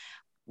on.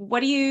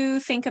 What do you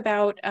think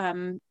about,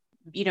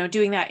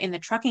 doing that in the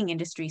trucking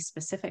industry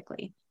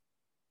specifically?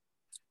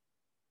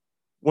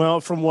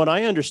 Well, from what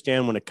I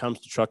understand, when it comes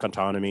to truck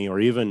autonomy or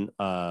even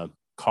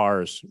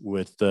cars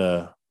with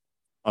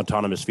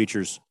autonomous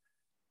features,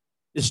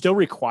 it still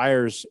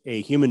requires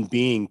a human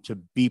being to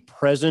be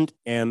present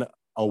and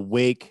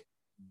awake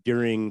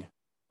during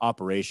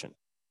operation.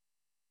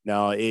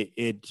 Now,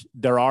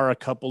 there are a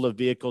couple of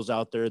vehicles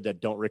out there that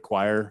don't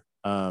require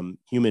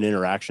human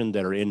interaction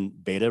that are in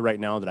beta right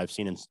now that I've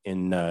seen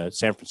in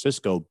San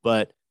Francisco,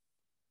 but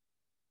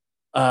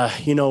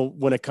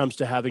when it comes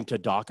to having to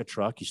dock a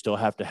truck, you still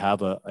have to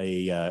have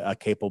a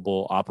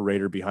capable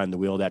operator behind the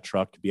wheel of that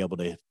truck to be able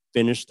to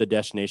finish the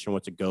destination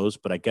once it goes.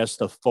 But I guess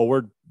the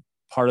forward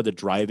part of the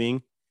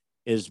driving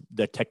is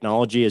the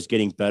technology is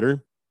getting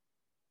better.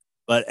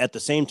 But at the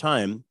same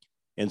time,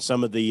 in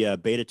some of the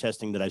beta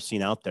testing that I've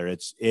seen out there,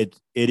 it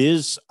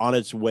is on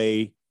its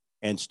way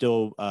and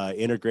still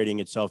integrating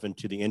itself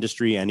into the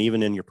industry and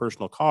even in your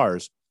personal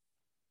cars.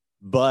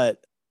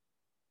 But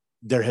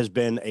there has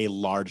been a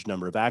large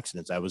number of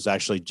accidents. I was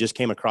actually just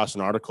came across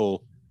an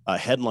article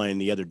headline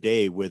the other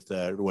day with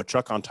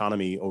truck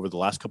autonomy over the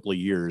last couple of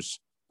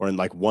years, or in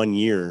like 1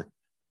 year,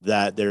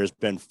 that there's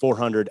been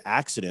 400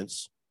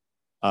 accidents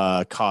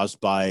caused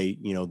by,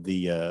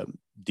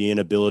 the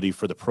inability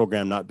for the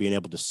program not being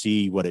able to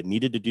see what it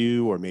needed to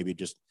do, or maybe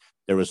just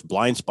there was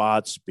blind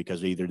spots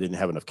because they either didn't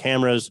have enough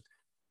cameras,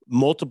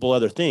 multiple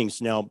other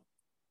things. Now,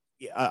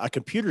 a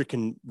computer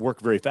can work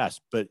very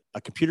fast, but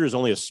a computer is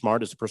only as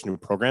smart as the person who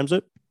programs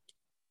it.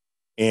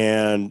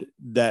 And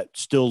that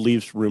still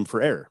leaves room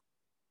for error.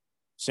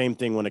 Same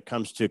thing when it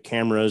comes to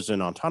cameras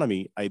and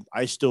autonomy.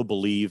 I still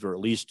believe, or at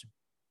least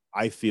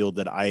I feel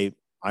that I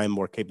am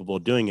more capable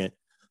of doing it,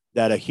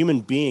 that a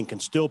human being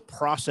can still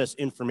process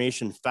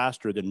information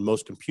faster than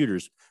most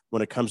computers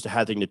when it comes to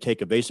having to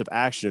take evasive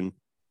action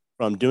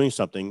from doing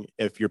something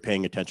if you're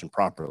paying attention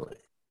properly.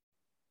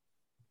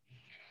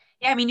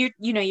 Yeah, I mean,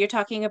 you're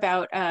talking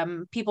about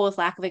people with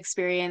lack of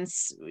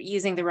experience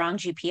using the wrong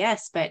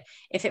GPS, but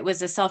if it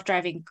was a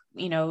self-driving,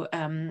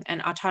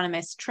 an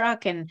autonomous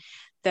truck and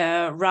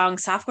the wrong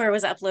software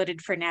was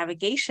uploaded for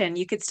navigation,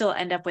 you could still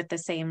end up with the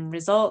same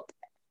result,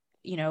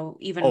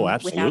 even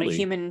without a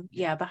human,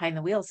 behind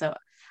the wheel. So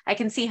I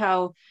can see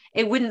how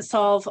it wouldn't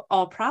solve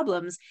all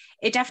problems.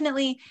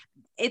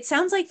 It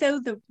sounds like,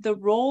 though, the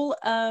role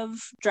of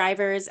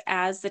drivers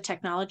as the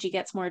technology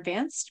gets more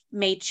advanced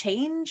may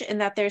change, in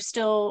that there's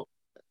still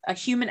a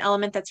human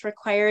element that's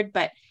required,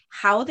 but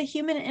how the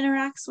human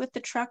interacts with the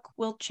truck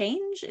will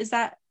change. Is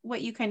that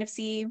what you kind of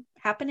see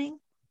happening?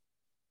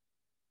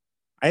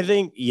 I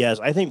think, yes,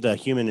 I think the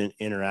human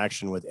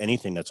interaction with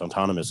anything that's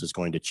autonomous is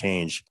going to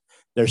change.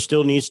 There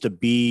still needs to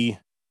be,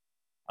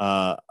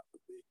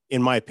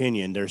 in my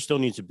opinion, there still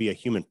needs to be a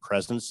human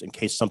presence in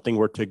case something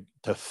were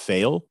to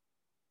fail,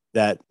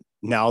 that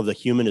now the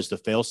human is the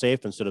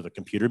fail-safe instead of the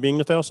computer being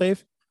the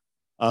fail-safe.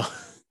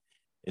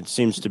 It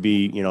seems to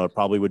be, it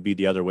probably would be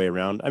the other way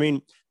around. I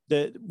mean,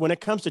 when it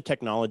comes to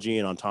technology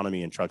and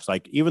autonomy in trucks,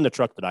 like even the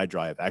truck that I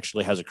drive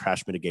actually has a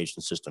crash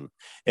mitigation system.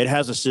 It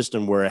has a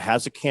system where it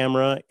has a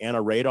camera and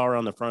a radar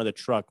on the front of the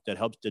truck that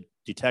helps to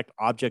detect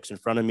objects in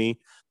front of me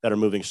that are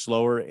moving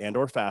slower and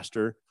or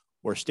faster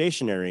or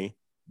stationary,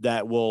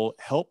 that will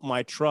help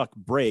my truck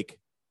brake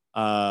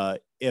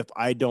if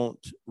I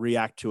don't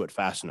react to it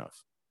fast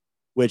enough,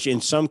 which in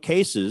some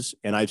cases,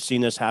 and I've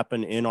seen this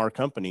happen in our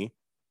company,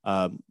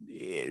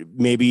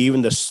 maybe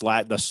even the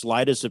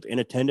slightest of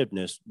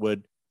inattentiveness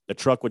the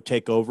truck would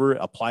take over,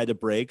 apply the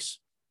brakes,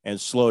 and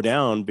slow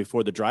down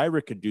before the driver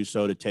could do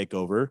so to take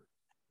over,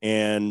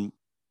 and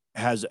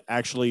has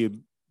actually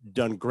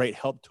done great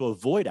help to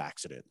avoid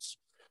accidents.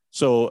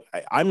 So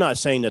I'm not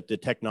saying that the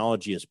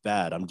technology is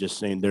bad. I'm just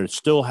saying there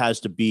still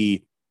has to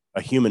be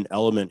a human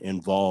element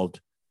involved,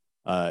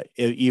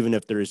 even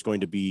if there is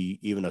going to be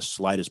even a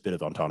slightest bit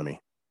of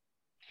autonomy.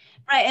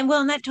 Right. And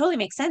that totally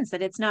makes sense,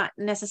 that it's not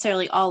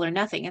necessarily all or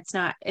nothing.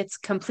 It's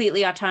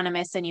completely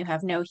autonomous and you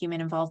have no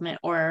human involvement,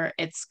 or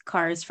it's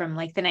cars from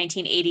like the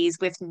 1980s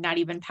with not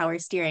even power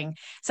steering.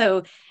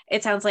 So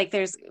it sounds like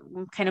there's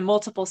kind of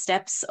multiple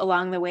steps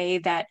along the way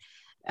that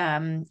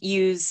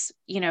use,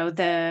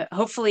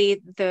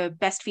 hopefully the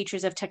best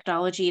features of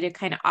technology to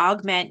kind of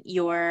augment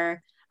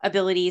your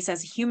abilities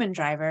as a human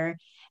driver.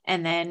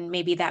 And then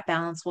maybe that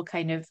balance will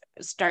kind of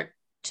start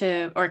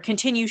to or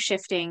continue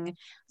shifting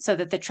so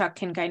that the truck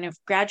can kind of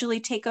gradually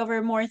take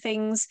over more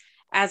things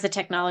as the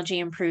technology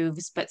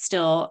improves, but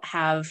still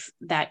have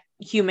that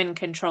human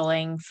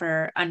controlling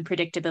for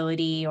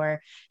unpredictability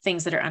or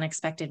things that are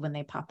unexpected when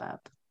they pop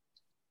up.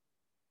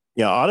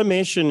 Yeah,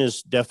 automation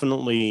is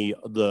definitely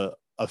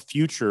a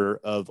future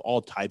of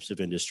all types of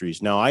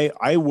industries. Now,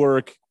 I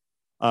work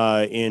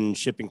in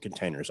shipping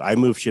containers. I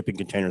move shipping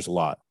containers a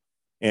lot.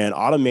 And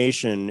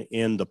automation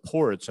in the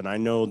ports, and I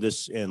know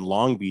this in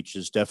Long Beach,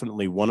 is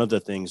definitely one of the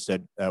things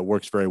that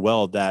works very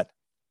well, that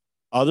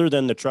other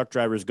than the truck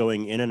drivers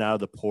going in and out of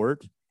the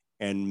port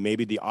and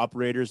maybe the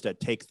operators that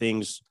take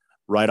things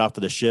right off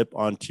of the ship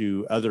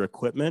onto other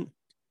equipment,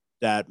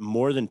 that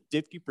more than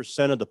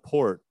 50% of the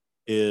port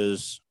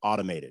is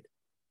automated.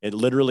 It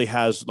literally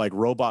has like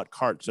robot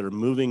carts that are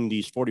moving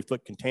these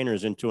 40-foot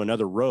containers into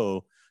another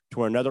row to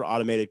where another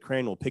automated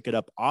crane will pick it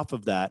up off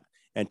of that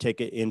and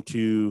take it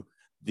into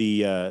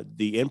the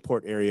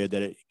import area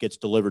that it gets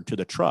delivered to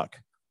the truck,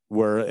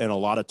 where in a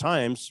lot of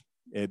times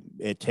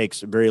it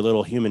takes very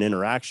little human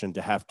interaction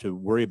to have to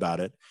worry about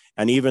it.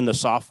 And even the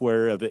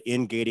software of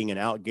in-gating and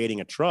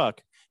out-gating a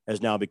truck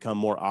has now become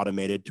more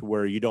automated to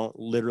where you don't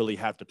literally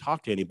have to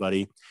talk to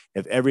anybody.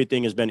 If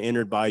everything has been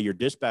entered by your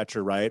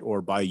dispatcher right,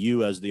 or by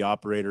you as the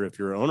operator, if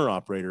you're an owner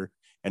operator,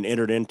 and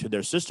entered into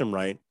their system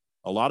right,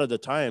 a lot of the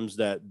times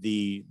that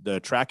the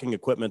tracking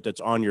equipment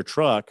that's on your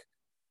truck,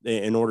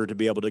 in order to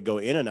be able to go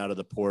in and out of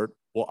the port,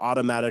 will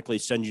automatically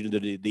send you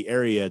to the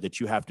area that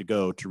you have to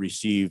go to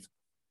receive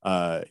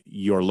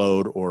your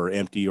load or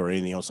empty or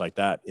anything else like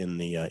that in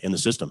the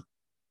system.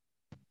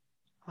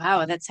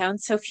 Wow, that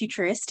sounds so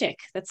futuristic.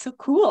 That's so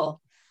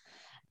cool.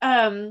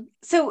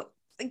 So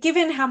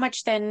given how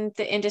much then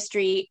the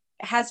industry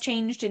has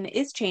changed and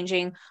is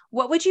changing,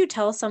 what would you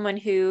tell someone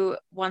who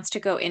wants to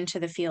go into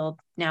the field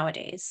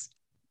nowadays?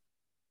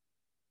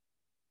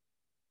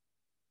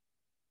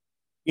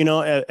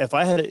 If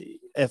I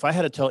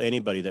had to tell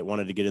anybody that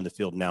wanted to get in the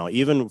field now,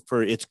 even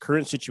for its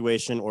current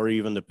situation or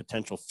even the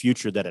potential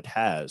future that it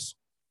has,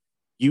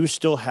 you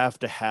still have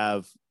to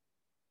have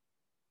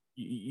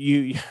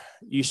you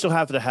still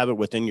have to have it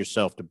within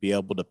yourself to be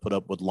able to put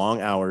up with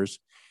long hours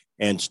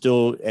and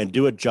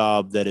do a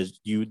job that is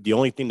the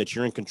only thing that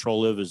you're in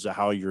control of is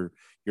how your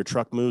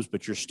truck moves,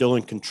 but you're still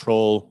in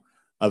control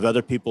of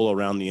other people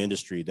around the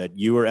industry, that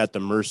you are at the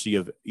mercy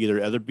of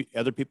either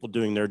other people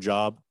doing their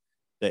job,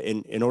 that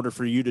in order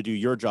for you to do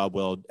your job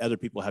well, other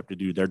people have to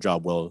do their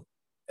job well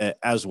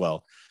as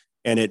well.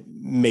 And it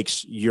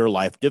makes your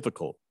life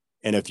difficult.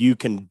 And if you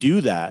can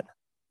do that,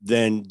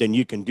 then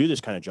you can do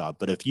this kind of job.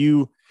 But if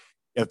you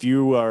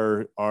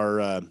don't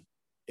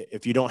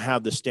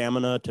have the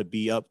stamina to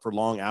be up for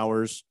long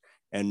hours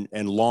and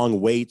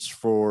long waits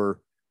for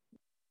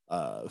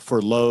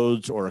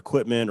loads or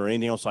equipment or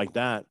anything else like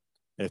that,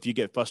 and if you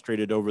get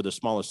frustrated over the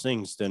smallest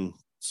things, then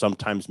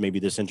sometimes maybe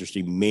this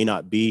industry may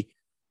not be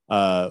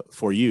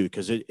for you,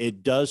 because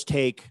it does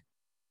take,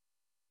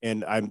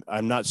 and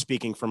I'm not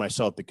speaking for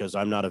myself because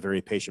I'm not a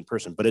very patient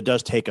person, but it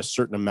does take a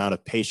certain amount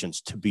of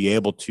patience to be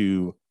able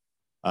to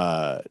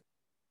have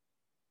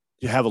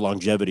a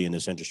longevity in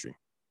this industry.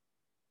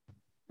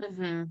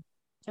 Mm-hmm.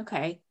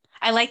 Okay.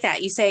 I like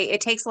that. You say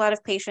it takes a lot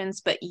of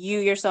patience, but you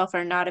yourself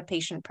are not a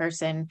patient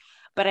person.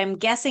 But I'm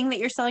guessing that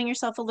you're selling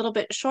yourself a little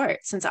bit short,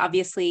 since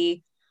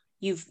obviously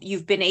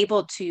you've been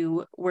able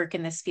to work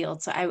in this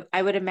field. So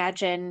I would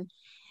imagine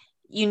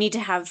you need to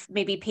have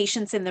maybe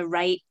patience in the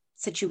right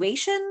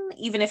situation,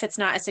 even if it's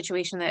not a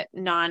situation that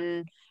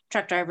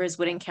non-truck drivers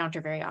would encounter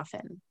very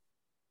often.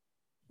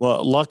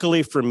 Well,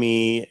 luckily for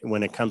me,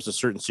 when it comes to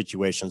certain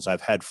situations,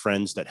 I've had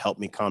friends that help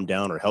me calm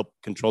down or help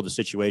control the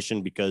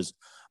situation, because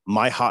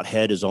my hot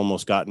head has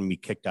almost gotten me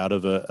kicked out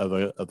of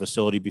a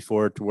facility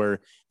before, to where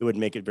it would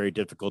make it very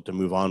difficult to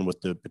move on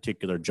with the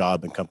particular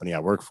job and company I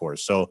work for.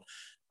 So,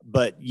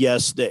 but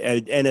yes,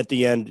 and at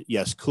the end,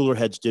 yes, cooler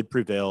heads did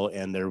prevail,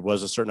 and there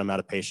was a certain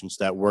amount of patience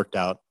that worked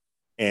out.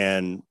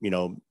 And,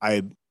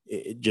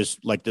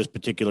 just like this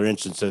particular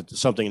instance, that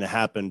something that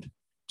happened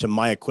to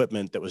my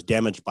equipment that was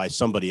damaged by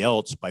somebody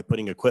else by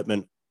putting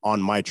equipment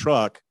on my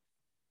truck,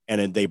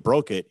 and then they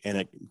broke it, and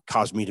it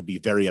caused me to be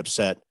very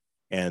upset,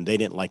 and they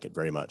didn't like it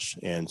very much.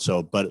 And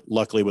so, but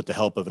luckily with the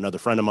help of another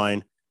friend of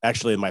mine,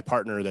 actually my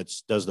partner that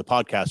does the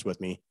podcast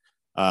with me,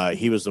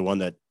 he was the one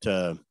that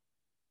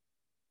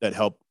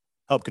helped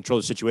control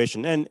the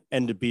situation.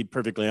 And to be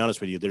perfectly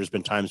honest with you, there's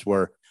been times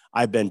where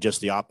I've been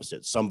just the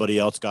opposite. Somebody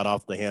else got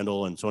off the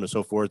handle and so on and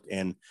so forth.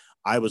 And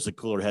I was the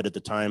cooler head at the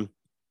time.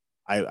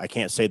 I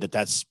can't say that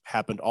that's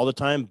happened all the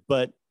time,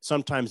 but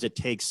sometimes it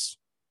takes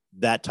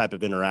that type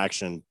of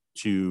interaction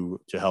to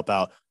help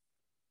out.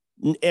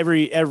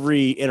 Every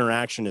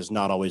interaction is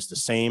not always the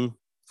same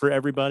for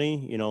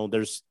everybody.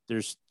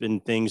 There's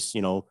been things,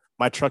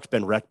 my truck's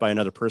been wrecked by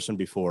another person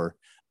before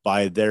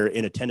by their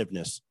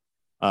inattentiveness,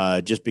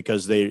 just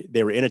because they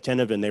were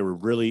inattentive and they were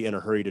really in a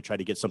hurry to try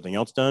to get something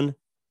else done.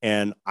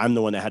 And I'm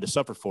the one that had to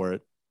suffer for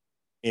it.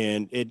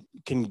 And it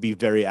can be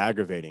very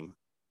aggravating.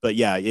 But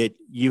yeah,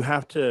 you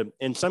have to,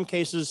 in some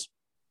cases,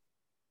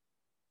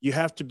 you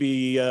have to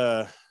be,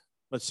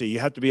 you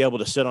have to be able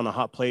to sit on a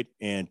hot plate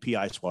and pee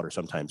ice water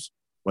sometimes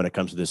when it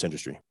comes to this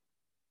industry.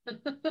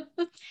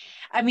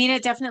 I mean,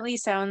 it definitely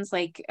sounds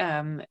like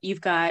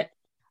you've got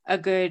a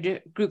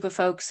good group of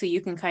folks who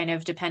you can kind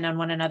of depend on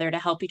one another to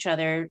help each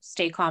other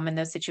stay calm in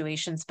those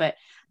situations. But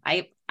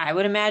I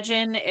would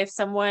imagine if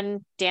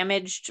someone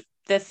damaged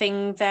the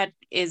thing that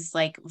is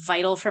like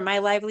vital for my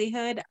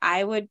livelihood,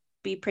 I would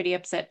be pretty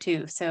upset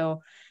too.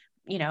 So,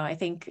 I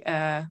think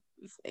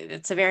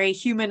it's a very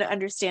human,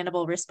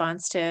 understandable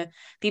response to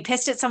be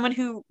pissed at someone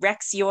who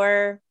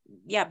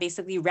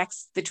basically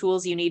wrecks the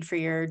tools you need for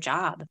your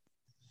job.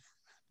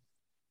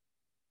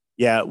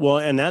 Yeah, well,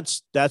 and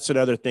that's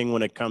another thing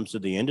when it comes to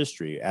the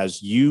industry.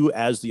 As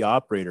the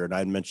operator, and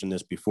I'd mentioned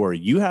this before,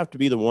 you have to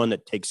be the one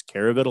that takes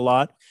care of it a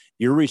lot.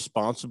 You're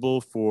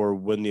responsible for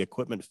when the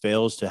equipment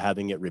fails to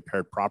having it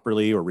repaired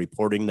properly, or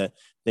reporting that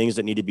things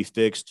that need to be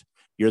fixed.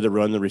 You're the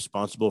one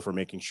responsible for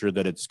making sure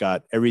that it's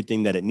got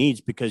everything that it needs,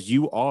 because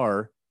you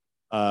are,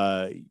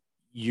 that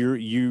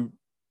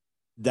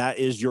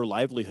is your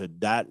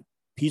livelihood. That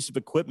piece of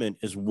equipment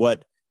is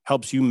what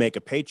helps you make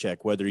a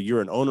paycheck, whether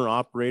you're an owner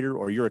operator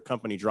or you're a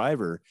company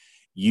driver.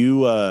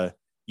 You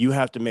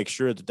have to make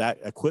sure that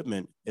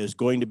equipment is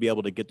going to be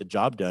able to get the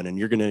job done. And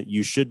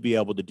you should be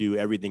able to do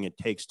everything it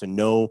takes to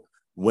know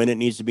when it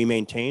needs to be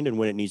maintained and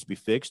when it needs to be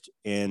fixed,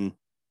 and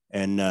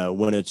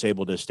when it's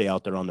able to stay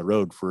out there on the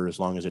road for as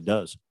long as it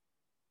does.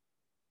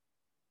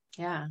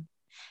 Yeah.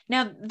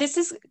 Now, this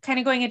is kind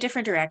of going a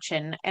different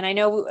direction. And I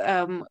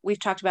know we've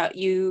talked about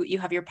you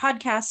have your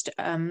podcast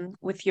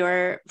with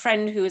your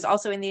friend who is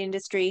also in the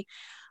industry.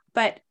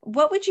 But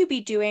what would you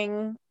be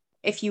doing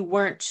if you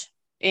weren't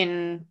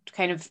in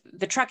kind of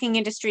the trucking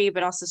industry,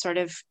 but also sort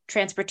of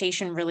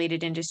transportation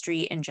related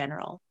industry in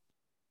general?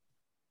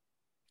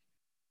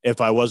 If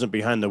I wasn't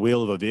behind the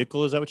wheel of a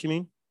vehicle, is that what you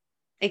mean?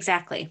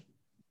 Exactly.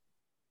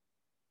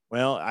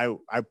 Well,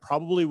 I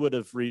probably would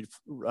have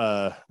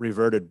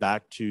reverted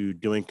back to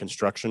doing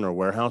construction or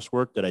warehouse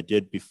work that I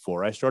did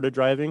before I started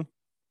driving.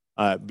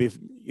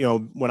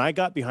 When I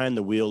got behind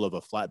the wheel of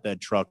a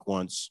flatbed truck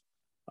once,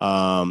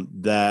 I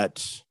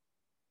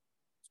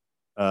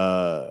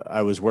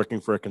was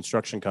working for a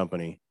construction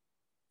company,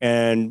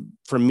 and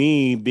for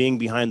me, being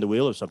behind the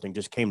wheel of something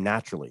just came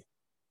naturally.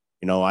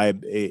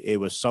 It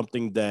was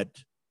something that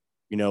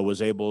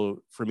was able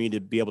for me to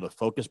be able to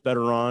focus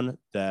better on.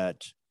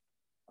 That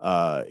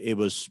it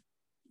was,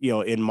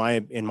 in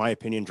my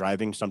opinion,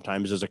 driving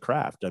sometimes is a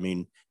craft. I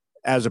mean,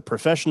 as a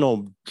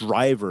professional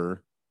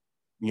driver,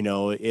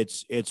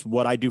 it's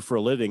what I do for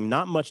a living.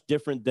 Not much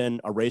different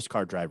than a race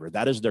car driver.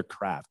 That is their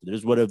craft. It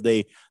is what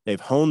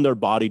they've honed their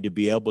body to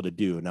be able to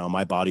do. Now,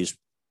 my body's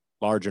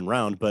large and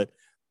round, but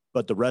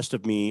the rest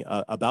of me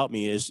about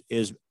me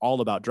is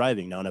all about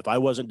driving. Now, and if I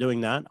wasn't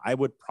doing that, I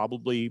would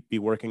probably be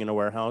working in a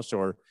warehouse,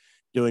 or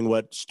doing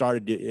what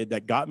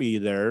that got me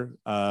there,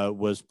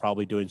 was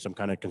probably doing some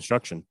kind of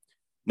construction.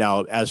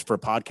 Now, as for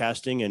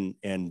podcasting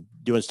and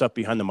doing stuff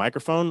behind the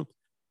microphone,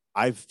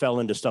 I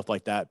fell into stuff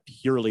like that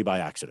purely by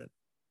accident.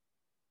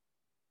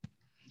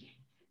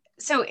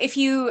 So if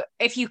you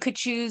could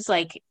choose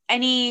like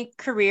any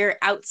career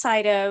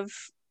outside of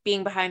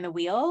being behind the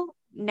wheel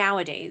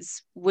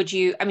nowadays, would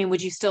you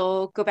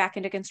still go back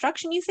into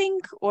construction, you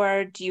think?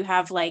 Or do you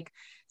have like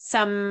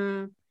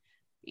some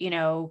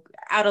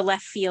out of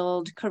left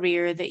field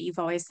career that you've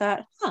always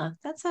thought,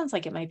 that sounds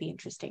like it might be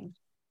interesting?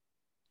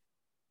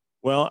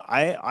 Well,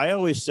 I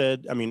always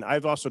said, I mean,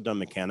 I've also done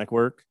mechanic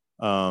work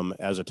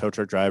as a tow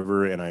truck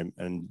driver,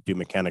 and do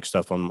mechanic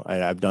stuff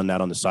I've done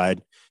that on the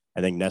side. I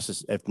think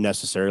if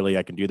necessarily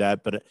I can do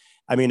that. But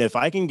I mean, if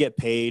I can get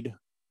paid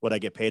what I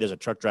get paid as a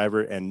truck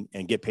driver and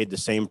get paid the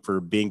same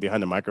for being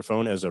behind the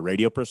microphone as a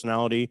radio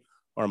personality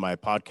or my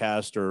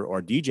podcast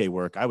or DJ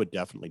work, I would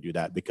definitely do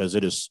that, because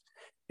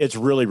it's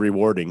really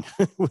rewarding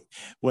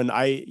when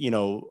I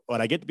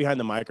get behind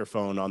the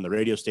microphone on the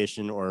radio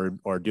station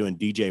or doing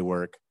DJ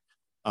work.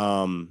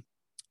 I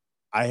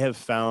have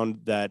found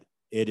that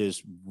it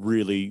is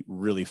really,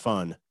 really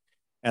fun.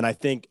 And I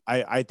think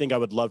I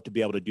would love to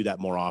be able to do that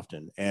more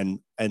often. And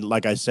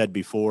like I said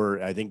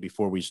before, I think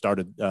before we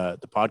started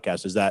the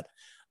podcast, is that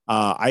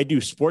I do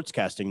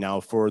sportscasting now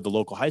for the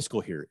local high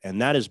school here,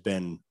 and that has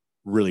been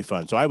really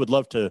fun. So I'd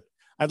love to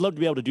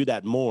be able to do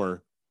that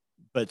more.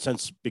 But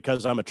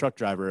because I'm a truck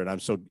driver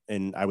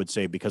and I would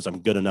say because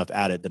I'm good enough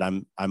at it that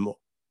I'm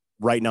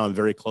right now I'm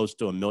very close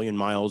to 1 million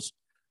miles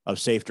of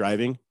safe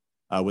driving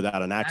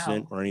without an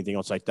accident or anything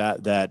else like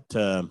that.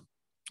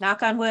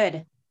 Knock on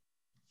wood.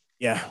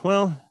 Yeah,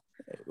 well,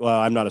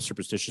 I'm not a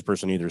superstitious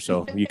person either,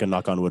 so you can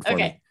knock on wood for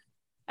me.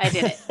 I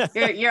did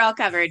it. You're all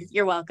covered.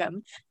 You're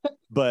welcome.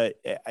 But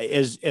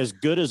as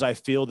good as I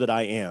feel that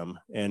I am,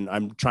 and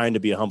I'm trying to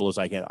be as humble as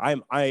I can,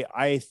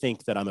 I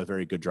think that I'm a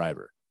very good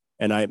driver,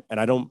 and I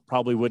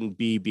probably wouldn't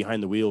be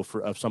behind the wheel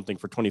of something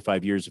for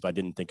 25 years if I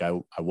didn't think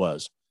I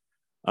was.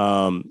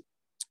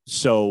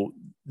 So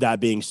that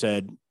being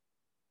said,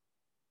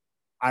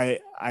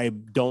 I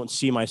don't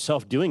see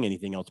myself doing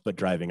anything else but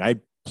driving. I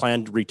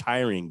planned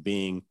retiring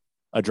being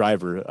a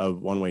driver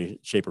of one way,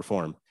 shape, or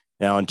form.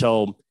 Now,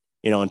 until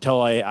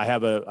I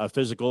have a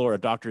physical or a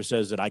doctor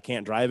says that I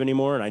can't drive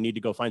anymore and I need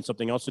to go find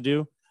something else to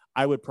do,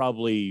 I would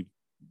probably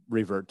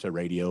revert to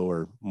radio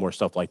or more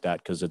stuff like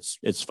that, because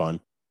it's fun.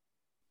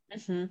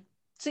 Mm-hmm.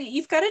 So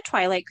you've got a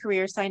twilight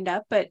career signed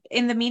up, but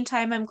in the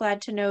meantime, I'm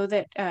glad to know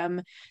that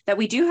that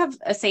we do have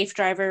a safe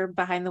driver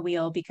behind the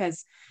wheel,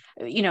 because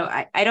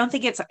I don't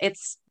think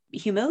it's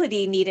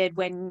humility needed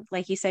when,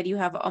 like you said, you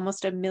have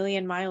almost 1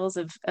 million miles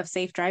of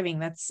safe driving.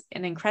 That's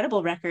an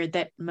incredible record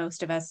that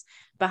most of us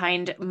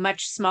behind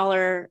much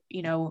smaller,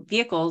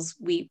 vehicles,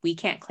 we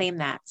can't claim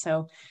that.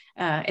 So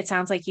it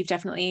sounds like you've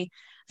definitely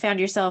found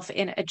yourself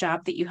in a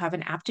job that you have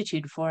an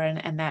aptitude for,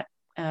 and that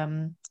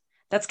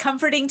that's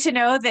comforting to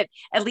know that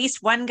at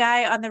least one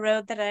guy on the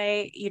road that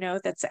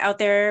that's out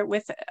there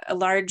with a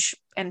large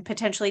and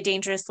potentially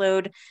dangerous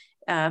load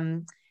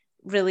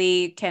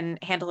really can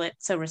handle it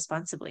so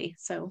responsibly.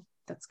 So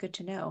that's good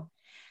to know.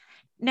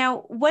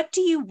 Now, what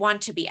do you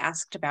want to be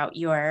asked about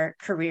your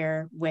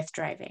career with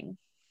driving?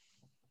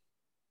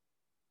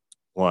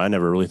 Well, I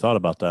never really thought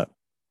about that.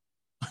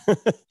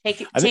 Take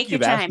your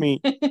time.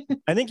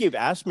 I think you've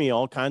asked me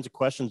all kinds of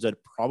questions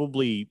that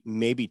probably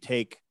maybe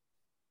take,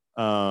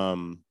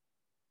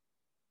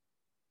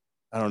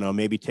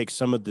 maybe take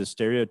some of the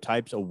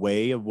stereotypes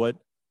away of what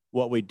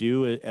we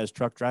do as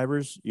truck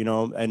drivers,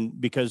 and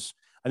because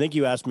I think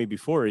you asked me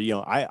before,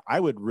 I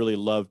would really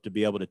love to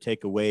be able to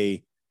take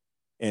away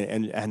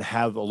and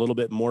have a little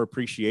bit more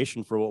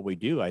appreciation for what we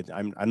do.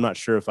 I'm not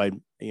sure if I've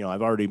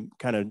already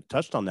kind of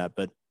touched on that,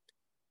 but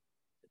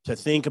to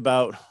think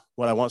about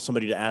what I want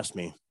somebody to ask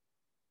me,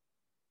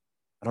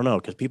 I don't know,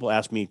 because people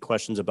ask me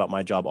questions about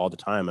my job all the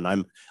time, and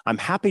I'm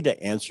happy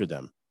to answer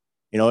them.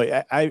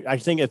 I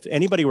think if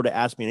anybody were to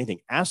ask me anything,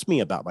 ask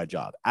me about my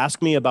job,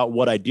 ask me about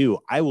what I do.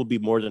 I will be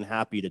more than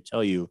happy to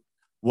tell you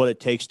what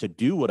it takes to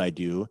do what I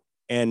do.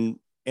 And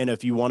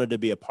if you wanted to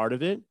be a part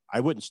of it, I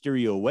wouldn't steer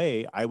you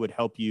away. I would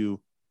help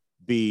you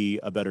be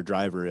a better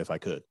driver if I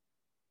could.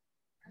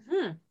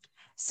 Mm-hmm.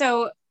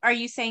 So are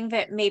you saying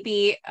that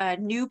maybe a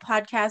new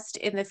podcast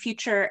in the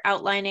future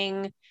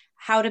outlining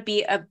how to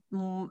be a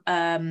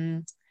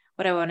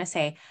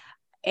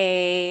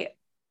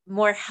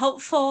more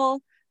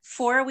helpful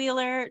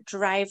four-wheeler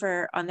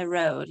driver on the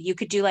road? You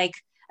could do like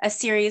a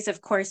series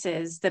of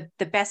courses, the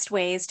best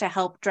ways to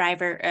help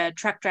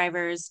truck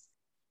drivers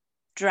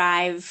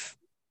drive,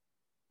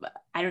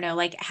 I don't know,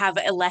 like have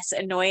a less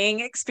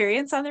annoying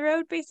experience on the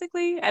road,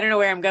 basically. I don't know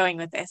where I'm going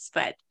with this,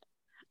 but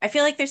I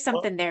feel like there's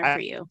something for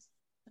you.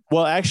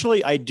 Well,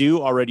 actually, I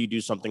do already do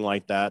something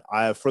like that.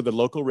 For the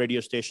local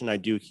radio station, I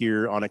do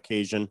here on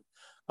occasion.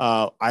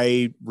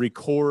 I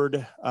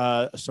record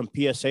some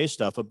PSA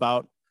stuff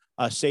about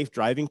safe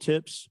driving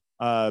tips.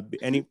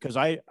 Because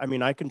I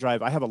can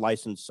drive. I have a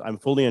license. I'm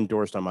fully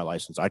endorsed on my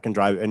license. I can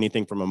drive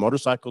anything from a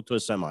motorcycle to a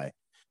semi.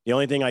 The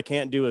only thing I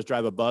can't do is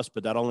drive a bus,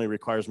 but that only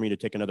requires me to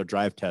take another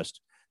drive test,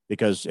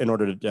 because in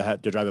order to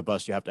drive a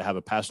bus, you have to have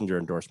a passenger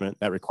endorsement.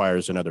 That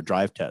requires another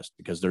drive test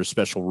because there's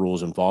special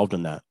rules involved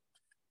in that.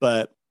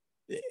 But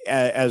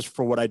as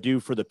for what I do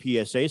for the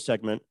PSA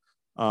segment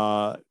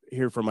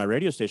here for my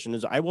radio station,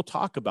 is I will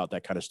talk about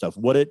that kind of stuff,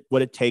 what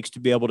it takes to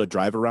be able to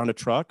drive around a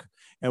truck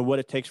and what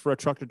it takes for a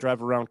truck to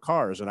drive around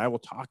cars. And I will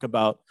talk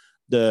about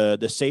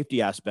the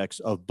safety aspects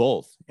of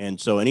both.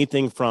 And so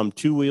anything from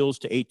 2 wheels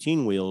to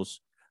 18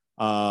 wheels,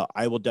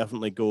 I will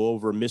definitely go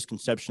over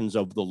misconceptions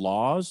of the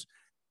laws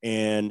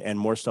and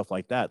more stuff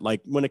like that.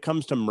 Like when it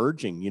comes to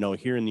merging,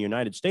 here in the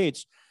United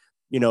States,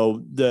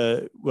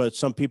 what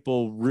some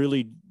people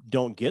really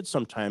don't get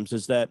sometimes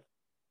is that,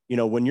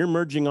 when you're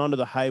merging onto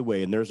the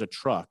highway and there's a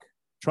truck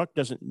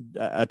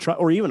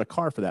or even a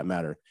car for that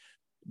matter,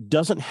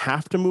 doesn't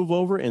have to move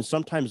over and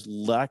sometimes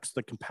lacks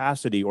the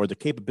capacity or the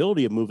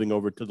capability of moving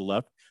over to the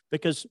left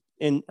because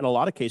in a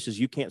lot of cases,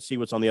 you can't see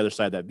what's on the other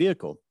side of that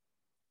vehicle.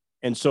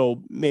 And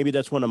so maybe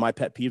that's one of my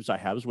pet peeves I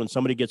have is when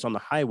somebody gets on the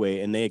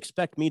highway and they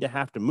expect me to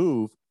have to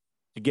move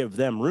to give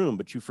them room.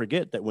 But you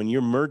forget that when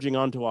you're merging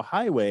onto a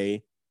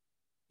highway,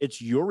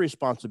 it's your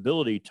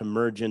responsibility to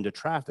merge into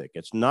traffic.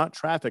 It's not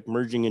traffic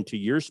merging into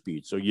your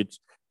speed. So it's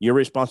your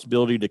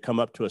responsibility to come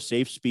up to a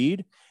safe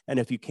speed. And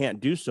if you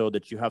can't do so,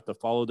 that you have to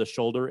follow the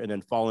shoulder and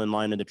then fall in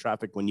line into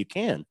traffic when you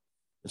can.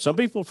 And some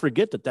people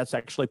forget that that's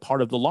actually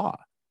part of the law.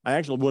 I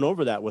actually went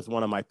over that with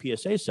one of my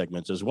PSA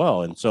segments as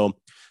well. And so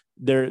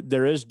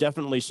there is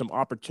definitely some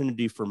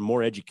opportunity for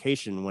more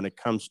education when it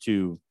comes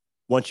to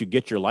once you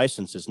get your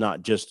license. It's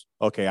not just,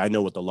 okay, I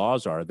know what the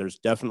laws are. There's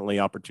definitely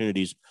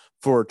opportunities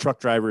for truck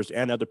drivers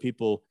and other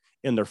people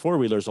in their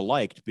four-wheelers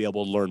alike to be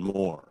able to learn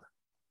more.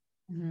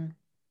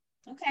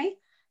 Mm-hmm. Okay.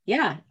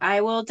 Yeah,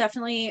 I will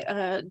definitely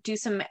do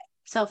some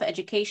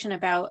self-education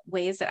about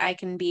ways that I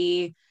can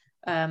be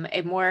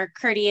a more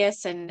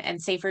courteous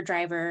and safer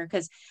driver,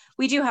 because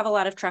we do have a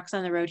lot of trucks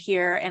on the road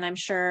here. And I'm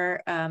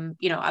sure,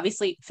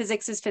 obviously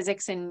physics is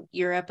physics in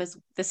Europe is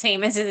the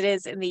same as it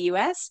is in the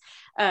US.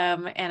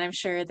 And I'm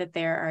sure that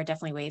there are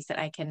definitely ways that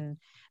I can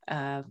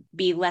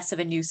be less of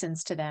a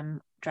nuisance to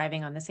them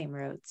driving on the same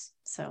roads.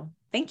 So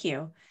thank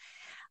you.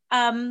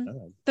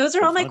 Those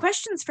are all my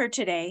questions for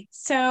today.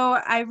 So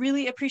I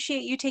really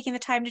appreciate you taking the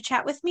time to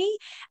chat with me.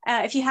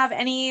 If you have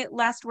any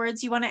last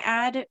words you want to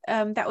add,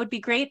 that would be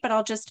great. But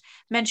I'll just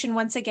mention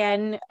once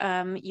again,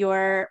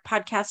 your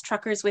podcast,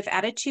 Truckers with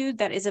Attitude,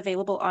 that is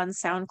available on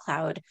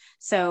SoundCloud.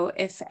 So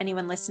if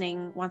anyone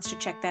listening wants to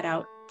check that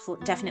out,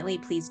 definitely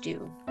please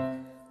do.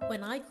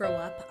 When I grow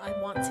up, I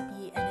want to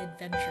be an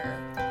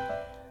adventurer.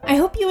 I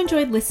hope you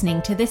enjoyed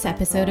listening to this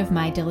episode of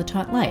My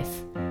Dilettante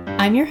Life.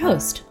 I'm your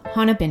host,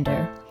 Hannah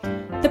Binder.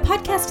 The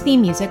podcast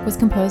theme music was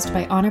composed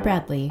by Anna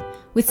Bradley,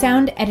 with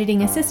sound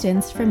editing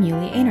assistance from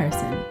Yuli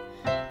Einarsson.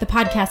 The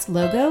podcast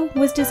logo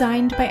was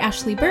designed by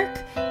Ashley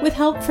Burke, with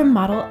help from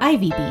model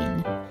Ivy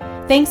Bean.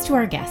 Thanks to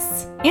our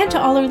guests, and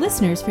to all our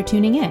listeners for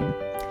tuning in.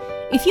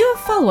 If you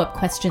have follow-up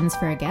questions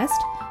for a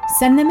guest,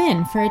 send them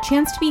in for a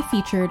chance to be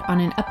featured on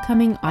an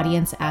upcoming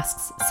Audience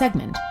Asks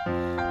segment.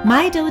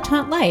 My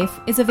Dilettante Life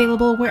is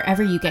available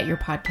wherever you get your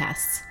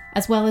podcasts,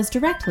 as well as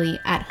directly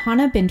at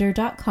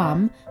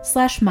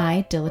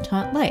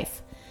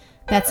hannahbinder.com/mydilettantelife.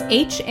 That's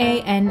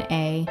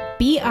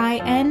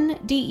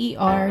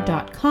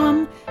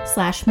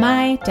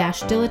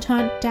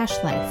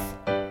HANABINDER.com/my-dilettante-life.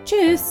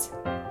 Tschüss!